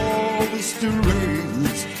enforce the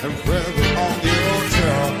rays and feather on your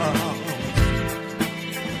tongue?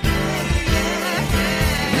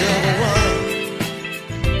 You're the one.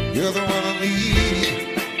 You're the one I need.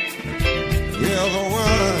 You're the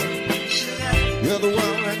one. You're the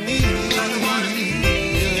one I need.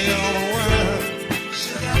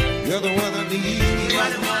 You're the one I need.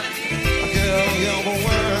 Girl, you're the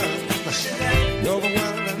one. You're the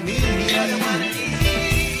one I need.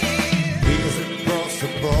 Is it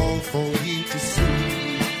possible for you to see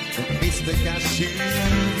the mistake I should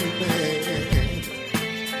make?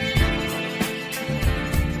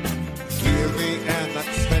 Give me an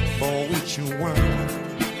accept for which you want,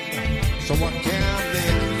 so I can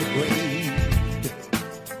make you great.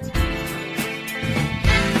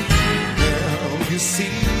 Girl, you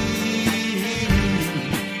see,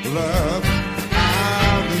 love, I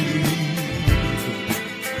believe.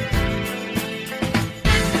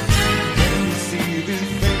 Can you see this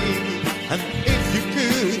thing? And if you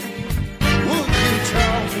could, would you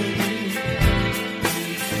tell me?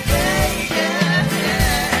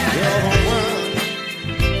 You're the one.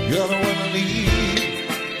 You're the one I need.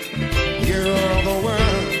 You're the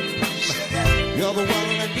one. You're the one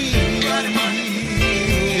I need. You're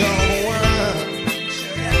the one.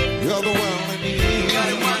 You're the one I need.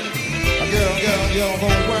 Girl, you're the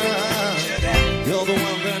one. You're the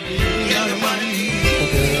one that I need.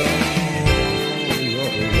 Girl,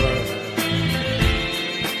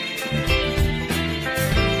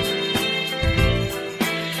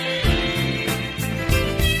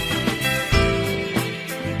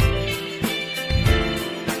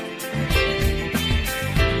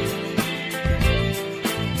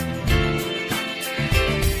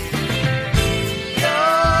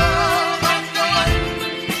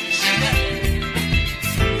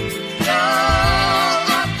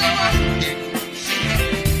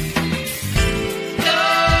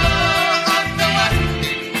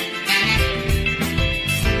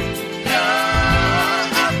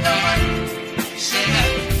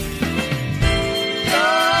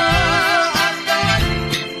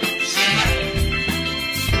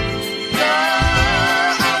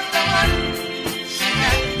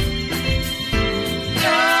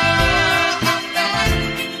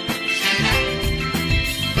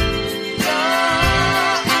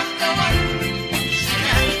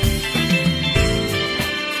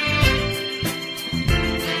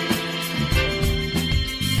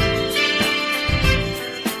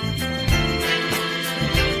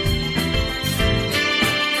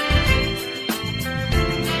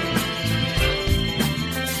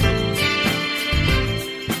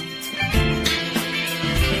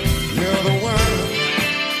 you're the one.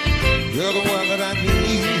 You're the one that I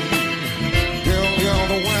need.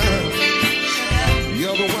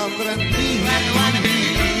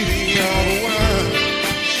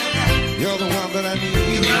 that I need.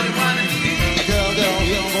 Girl, girl,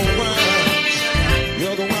 you're the one.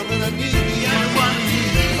 You're the one that I need.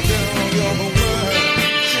 Girl, you're the one.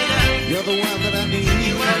 You're the one that I need.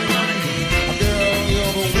 Girl,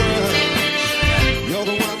 you're the one. You're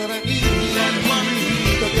the one that I need.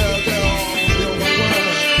 Girl, girl, you're the one.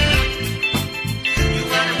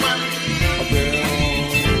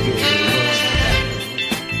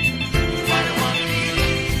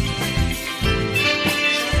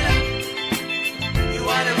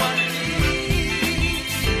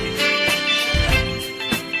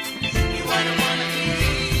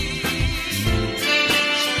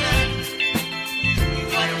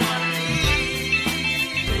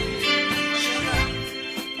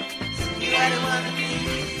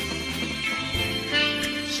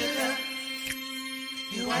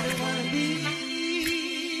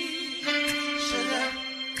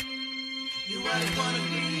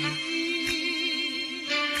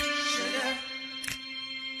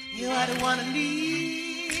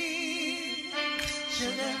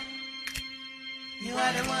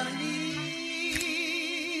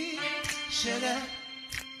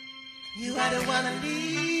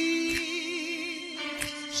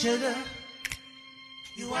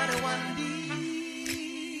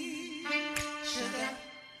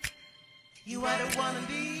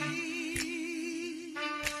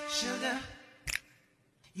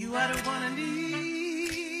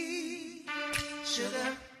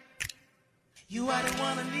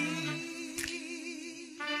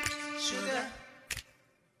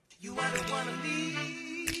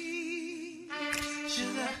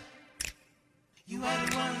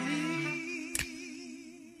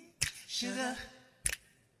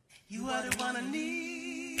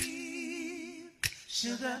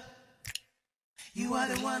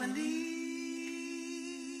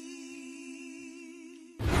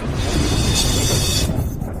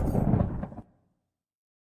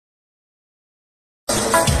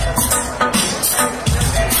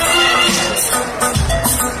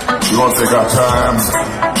 We're gonna take our time.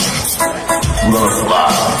 We're gonna fly.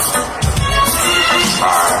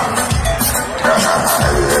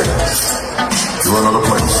 To another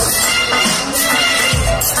place.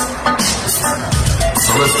 So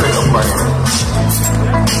let's take a plane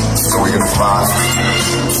so we can fly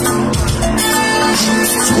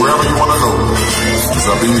to wherever you wanna go. It's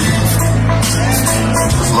up to you.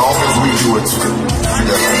 As long as we do it together.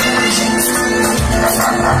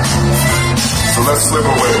 So let's slip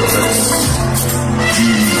away with this.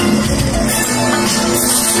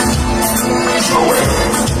 Away.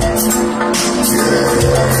 Yeah.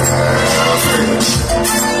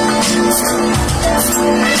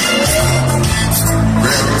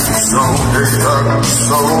 Been so big,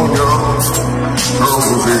 so young,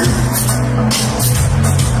 rosy.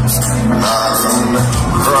 And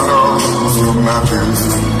runners of Matthews.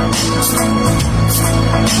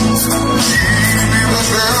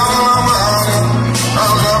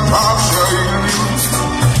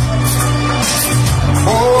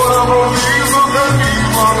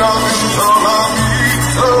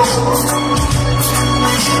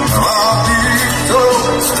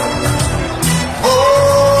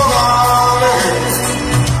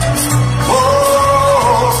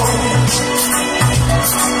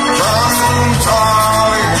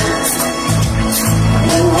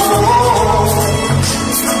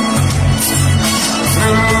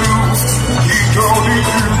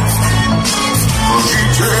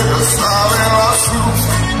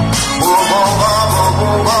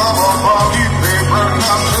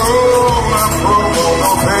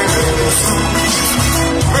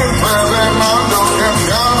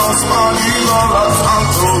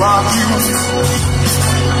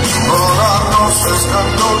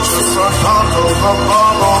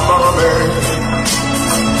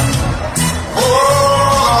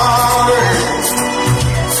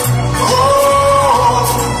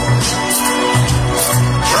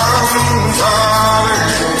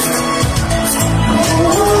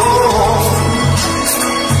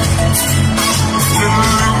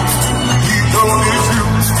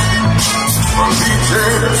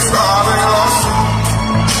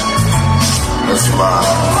 Let's fly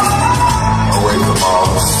away from all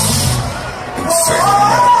this insane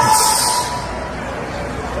madness.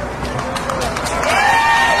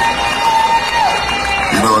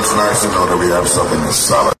 You know, it's nice to know that we have something that's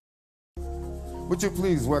solid. Would you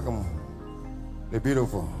please welcome the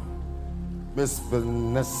beautiful Miss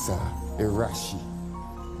Vanessa Irashi.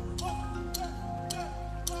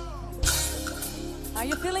 Are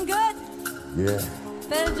you feeling good? Yeah.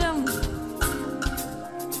 Belgium.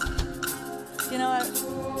 You know what?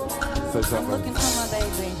 Say something. I'm looking for my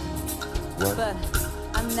baby. What? But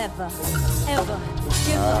I I never, ever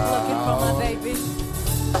give up looking for my baby.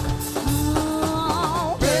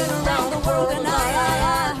 Oh, been around the world and I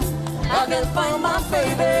can't find my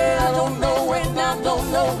baby. I don't know when, I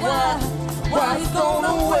don't know why he's gone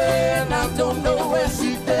away, and I don't know where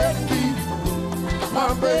she can be,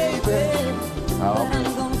 my baby. But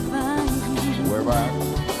I'm gonna find you. Where about?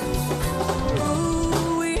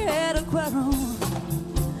 Ooh, we had a quarrel,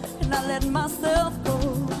 and I let myself go,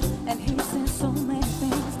 and he said so many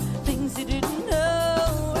things he didn't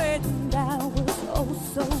know, and I was oh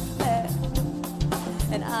so bad,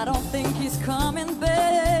 and I don't think he's coming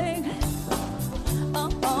back.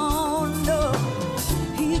 Oh no,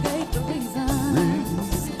 he gave the reason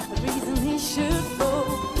he should go,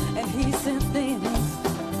 and he said things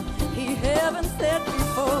he haven't said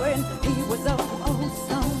before, and he was oh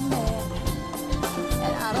so mad,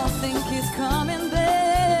 and I don't think he's coming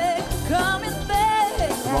back, Come on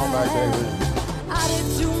back, David. I did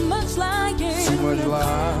too much lying, Too much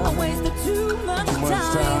lying. I wasted too much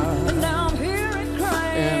time, and now I'm here and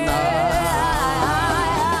crying. And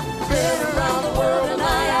I've been around the world, and I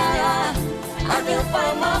can't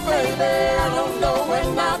find my baby. I don't know,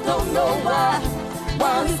 and I don't know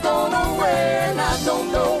why he's gone away, and I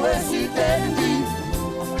don't know where she can be,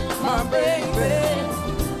 my baby.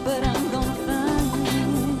 But I'm gonna find you.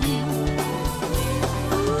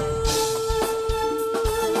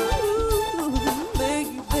 Ooh,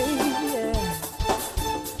 baby, yeah.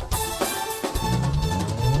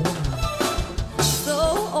 So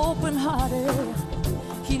open-hearted,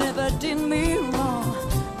 he never did me wrong.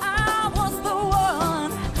 I was the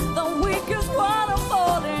one, the weakest one of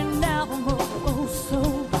all, and now I'm oh so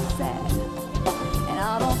sad, and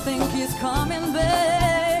I don't think he's coming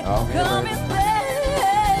back, coming back.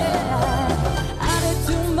 I did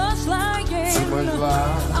too much lying,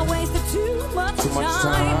 I wasted too much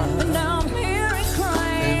time, and now I'm here and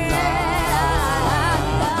crying.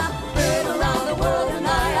 I've been around the world, and I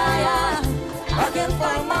can't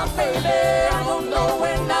find my baby. I don't know,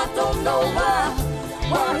 and I don't know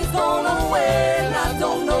why he's gone away, and I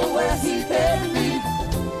don't know where he can be,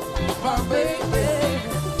 my baby.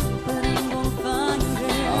 But I'm gonna find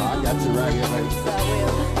him. I got you right here, baby. I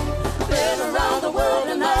will. Been around the world,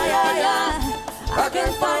 and I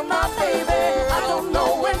can't find my baby. I don't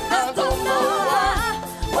know, and I don't know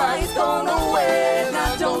why he's gone away, and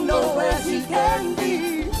I don't know where he can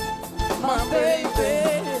be, my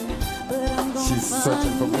baby. But I'm gonna She's find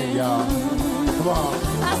searching for me, y'all. Come on.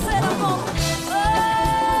 I said I'm gonna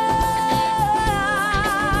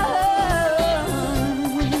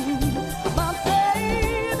my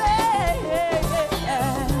baby.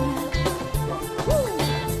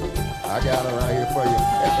 I got her right here for you.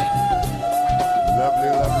 Lovely,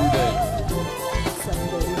 lovely day.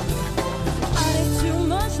 I did too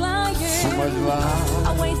much lying. Too much lying. I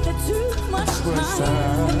wasted too much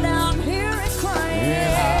time, and now I'm here and crying.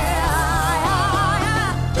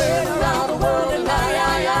 Been around the world, and I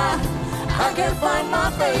can't find my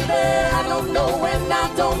baby. I don't know, and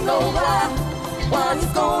I don't know why he's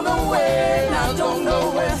gone away, and I don't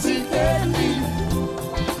know where she can be,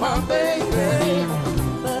 my baby.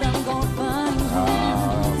 But I'm gonna find you.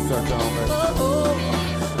 Search on me.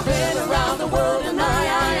 Been around the world, and I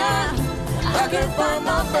can't find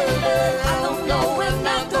my baby. I don't know, and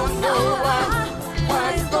I don't know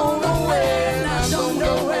why he's gone away, and I don't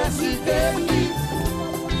know where she can be,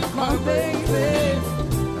 my baby.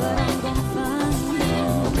 But I'm gonna find you.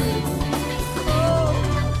 Oh,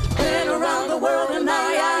 been around the world, and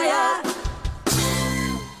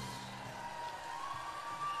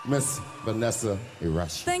Miss Vanessa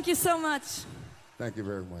Irashi. Thank you so much. Thank you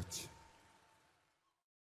very much.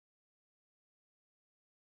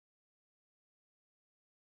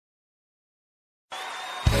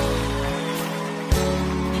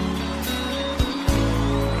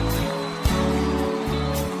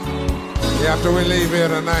 After we leave here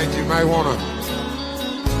tonight, you might wanna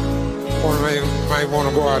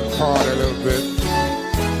go out and party a little bit.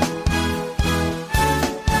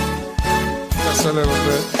 Just a little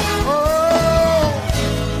bit. Oh,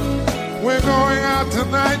 we're going out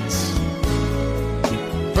tonight.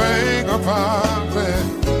 Bang a party.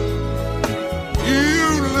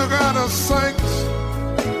 You look out of sight.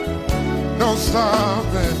 No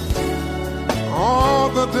stopping. All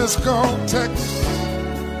the discotheques,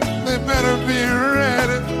 they better be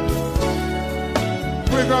ready.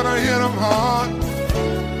 We're gonna hit them hard,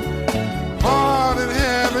 hard and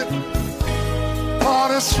heavy,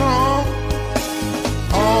 party strong,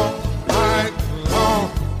 all night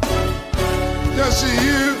long. Just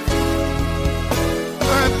you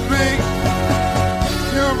and me,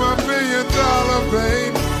 you're my $1 million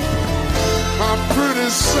babe, my pretty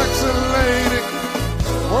sexy lady.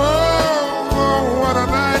 Oh, oh, what a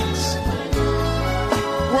night.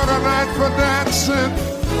 What a night for dancing.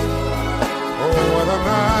 Oh, what a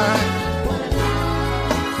night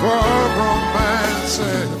for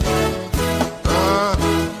romancing.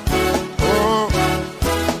 Oh,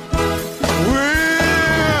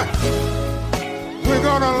 we're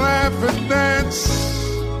gonna laugh and dance,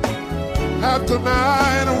 have the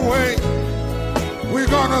night away. We're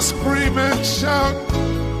gonna scream and shout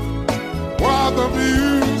while the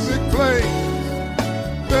music plays.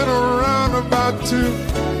 Then around about 2,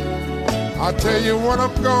 I'll tell you what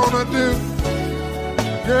I'm gonna do.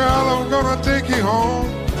 Girl, I'm gonna take you home,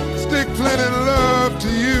 stick plenty love to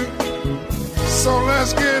you. So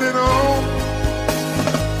let's get it on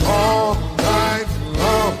all night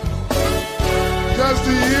long, just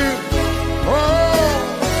to you. Oh,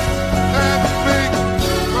 and make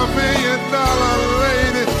my $1,000,000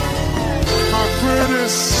 lady, my pretty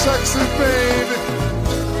sexy baby.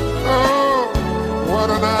 Oh, what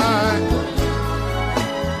a night.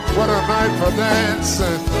 What a night for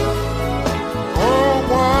dancing. Oh,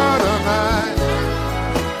 what a night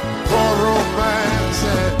for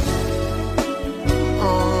romancing.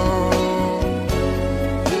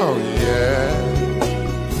 Oh, yeah.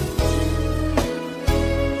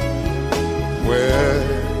 Well,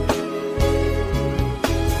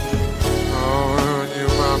 oh, you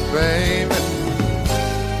my baby,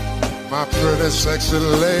 my pretty sexy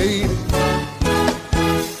lady.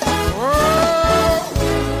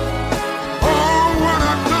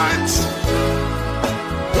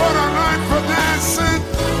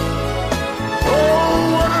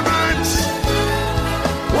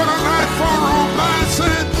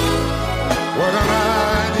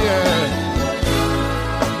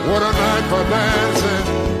 What a night for dancing.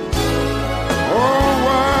 Oh,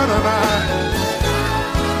 what a night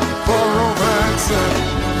for romancing.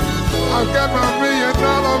 I've got my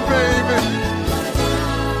 $1,000,000 baby.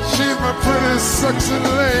 She's my pretty sexy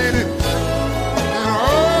lady. And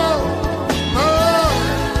oh,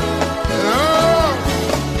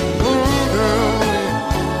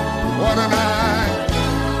 what a night.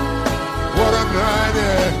 What a night,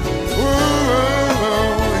 yeah.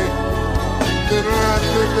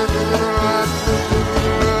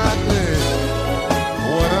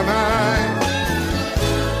 What a night.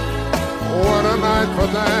 What a night for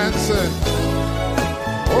dancing.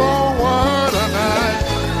 Oh, what a night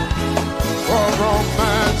for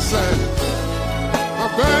romancing. My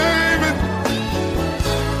baby,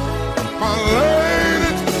 my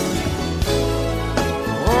lady.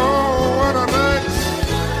 Oh, what a night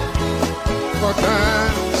for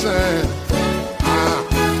dancing.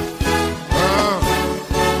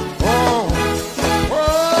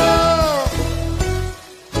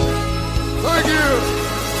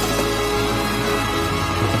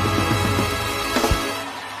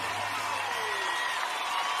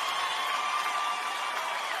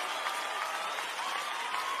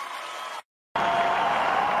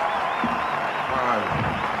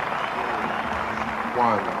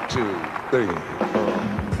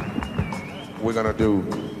 We're gonna do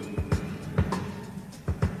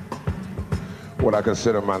what I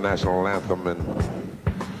consider my national anthem, and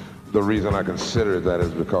the reason I consider that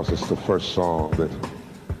is because it's the first song that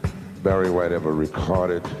Barry White ever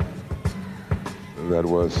recorded. That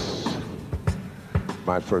was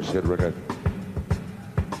my first hit record,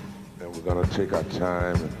 and we're gonna take our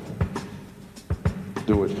time and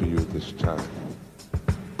do it for you this time.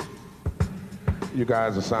 You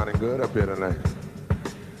guys are sounding good up here tonight.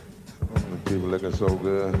 People looking so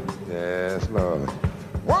good. Yes, Lord.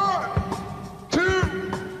 1, 2,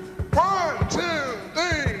 1, 2,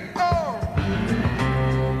 3, oh!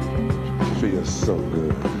 Feels so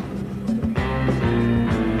good.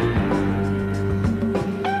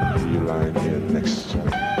 You lying here next to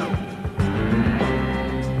me.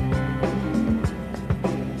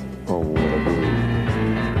 Oh, what a groove.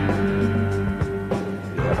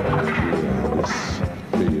 Yeah, this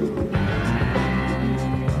feels.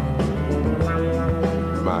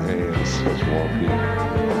 My hands just won't be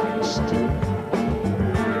still.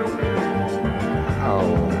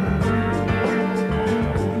 Oh,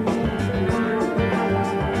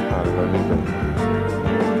 I love you, baby.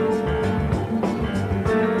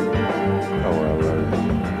 Oh, I love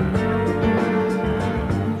you.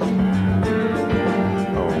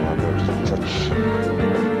 Oh, I love to touch.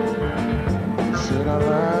 Said I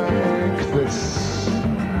like this.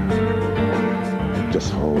 Just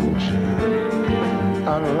hold you.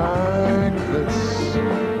 I like this.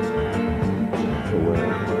 Well,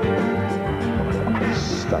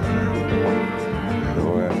 stop it.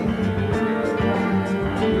 Well,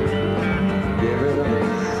 give it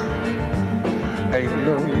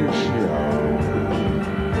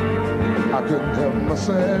I couldn't help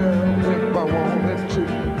myself if I wanted to.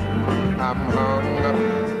 I'm hung up,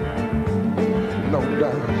 no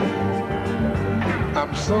doubt.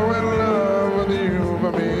 I'm so in love with you,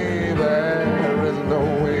 for me there is no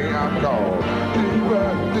way I'm gone. Deeper,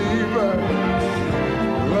 deeper,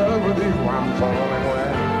 love with you I'm falling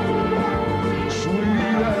wet.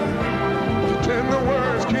 Sweeter, the tender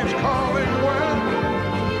words keeps calling when.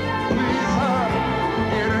 Please her,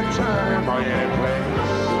 anytime or any place.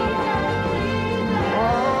 Oh,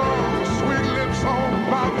 sweet lips on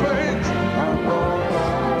my face. I'm going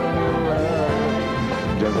on in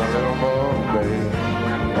love, just a little more, babe.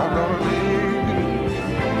 I'm gonna need you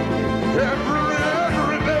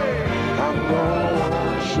every day. I'm gonna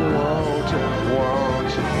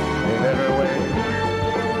want you in every way.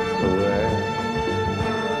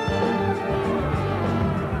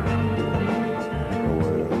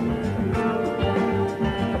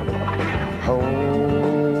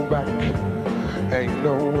 Hold back, ain't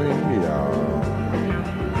no way, y'all.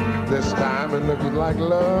 This time it looks like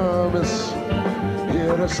love is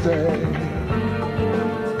here to stay.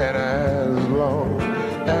 And as long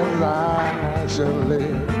as I shall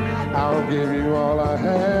live, I'll give you all I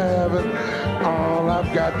have and all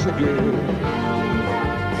I've got to give.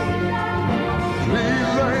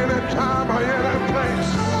 Please, anytime or any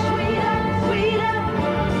place,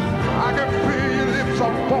 I can feel your lips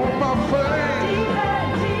up on my face.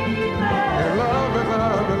 And love and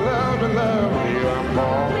love and love and love, here I'm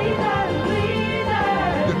born.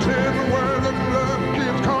 The 10 words of love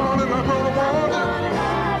keeps calling, I'm gonna want you.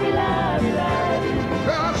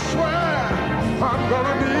 I swear I'm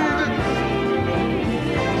gonna need it.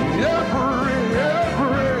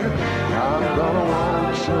 Every, I'm gonna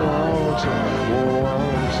want you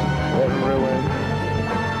every way.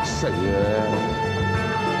 Say yeah.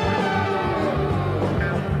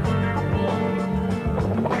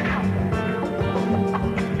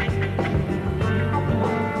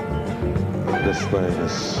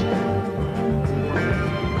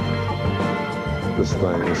 This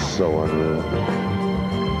thing is so unreal.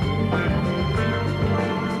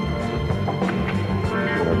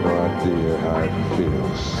 You have no idea how it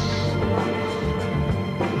feels.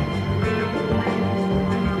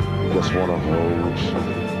 Just wanna hold you.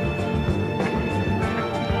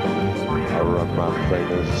 I run my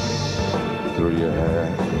fingers through your hair.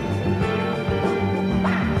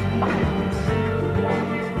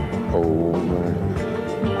 Over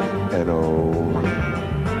and over.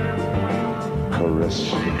 Caress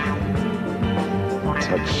you,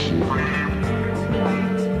 touch you,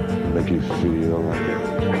 make you feel like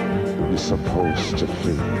you're supposed to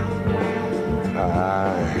feel. I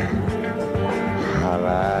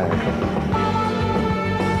like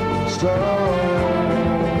so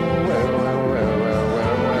well.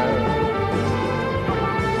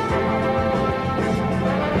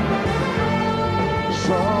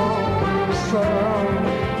 So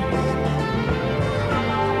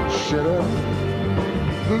shut up.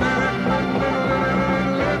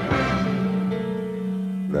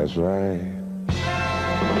 That's right.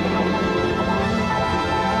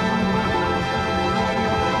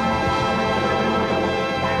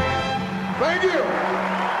 Thank you.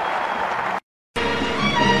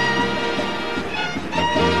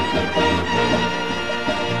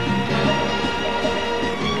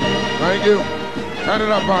 Thank you. Turn it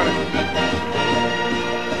up on it.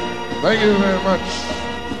 Thank you very much.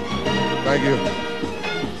 Thank you.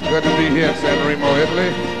 Good to be here in San Remo,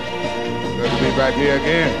 Italy. Good to be back here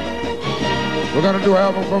again. We're going to do an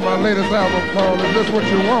album from my latest album called Is This What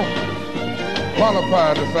You Want?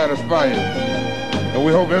 Qualified to Satisfy You. And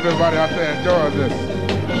we hope everybody out there enjoys this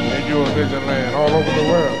in your vision land all over the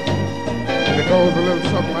world. And it goes a little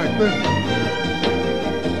something like this.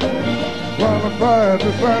 Qualified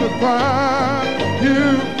to satisfy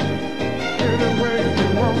you any way you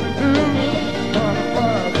want me to.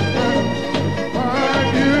 Qualified to satisfy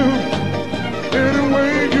you any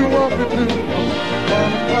way you want me to.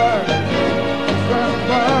 Qualified to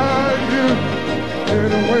satisfy you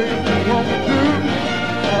any way you want me to.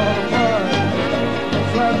 Qualified to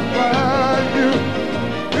satisfy you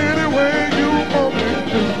any way you want me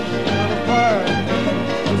to. Qualified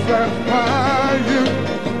to satisfy you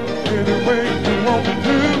any way you want me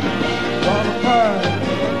to. Qualified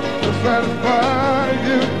to satisfy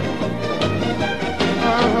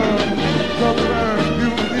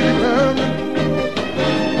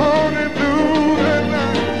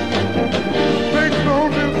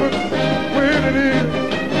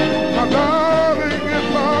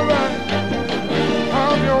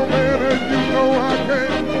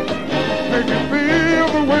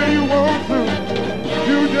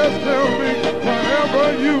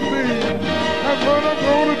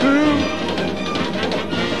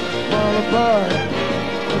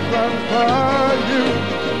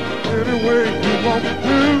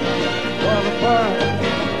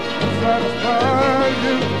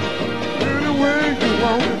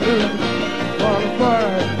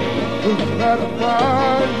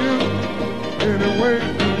satisfy you any way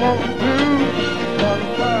you want to.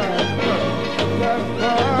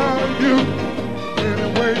 Satisfy you any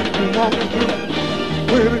way you want to.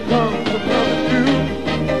 When it comes to loving you,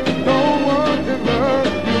 no one can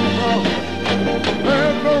love you more.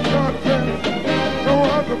 There's no contest, no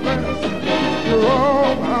other best. You're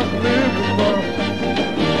all I'm living for.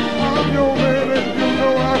 I'm your man and you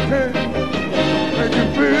know I can make you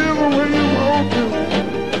feel the way you want to.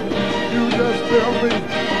 You just tell me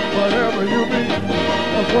whatever you need.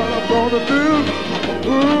 That's what I'm gonna do.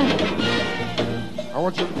 Ooh. I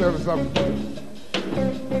want you to tell me something.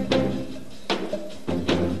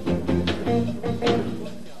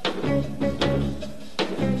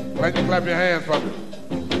 Like you clap your hands for me.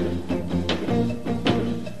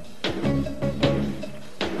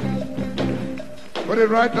 Put it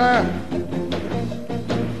right there.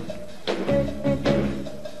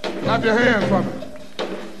 Clap your hands for me.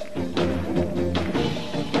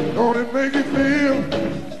 Don't it make you feel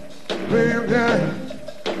yeah.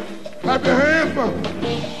 Clap your hands for me.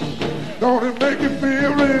 Don't it make you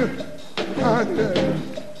feel real? Yeah.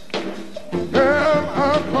 Girl,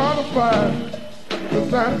 I'm qualified to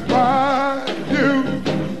satisfy you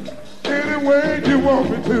any way you want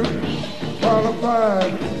me to.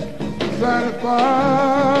 Qualified to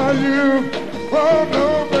satisfy you. Oh no,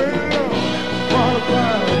 baby,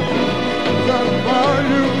 qualified to satisfy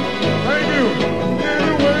you. Thank you.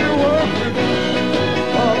 Any way you want me to.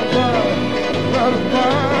 Qualified to satisfy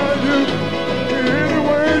you. Any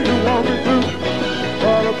way you want me to.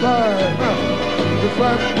 Qualified to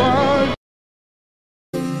satisfy you.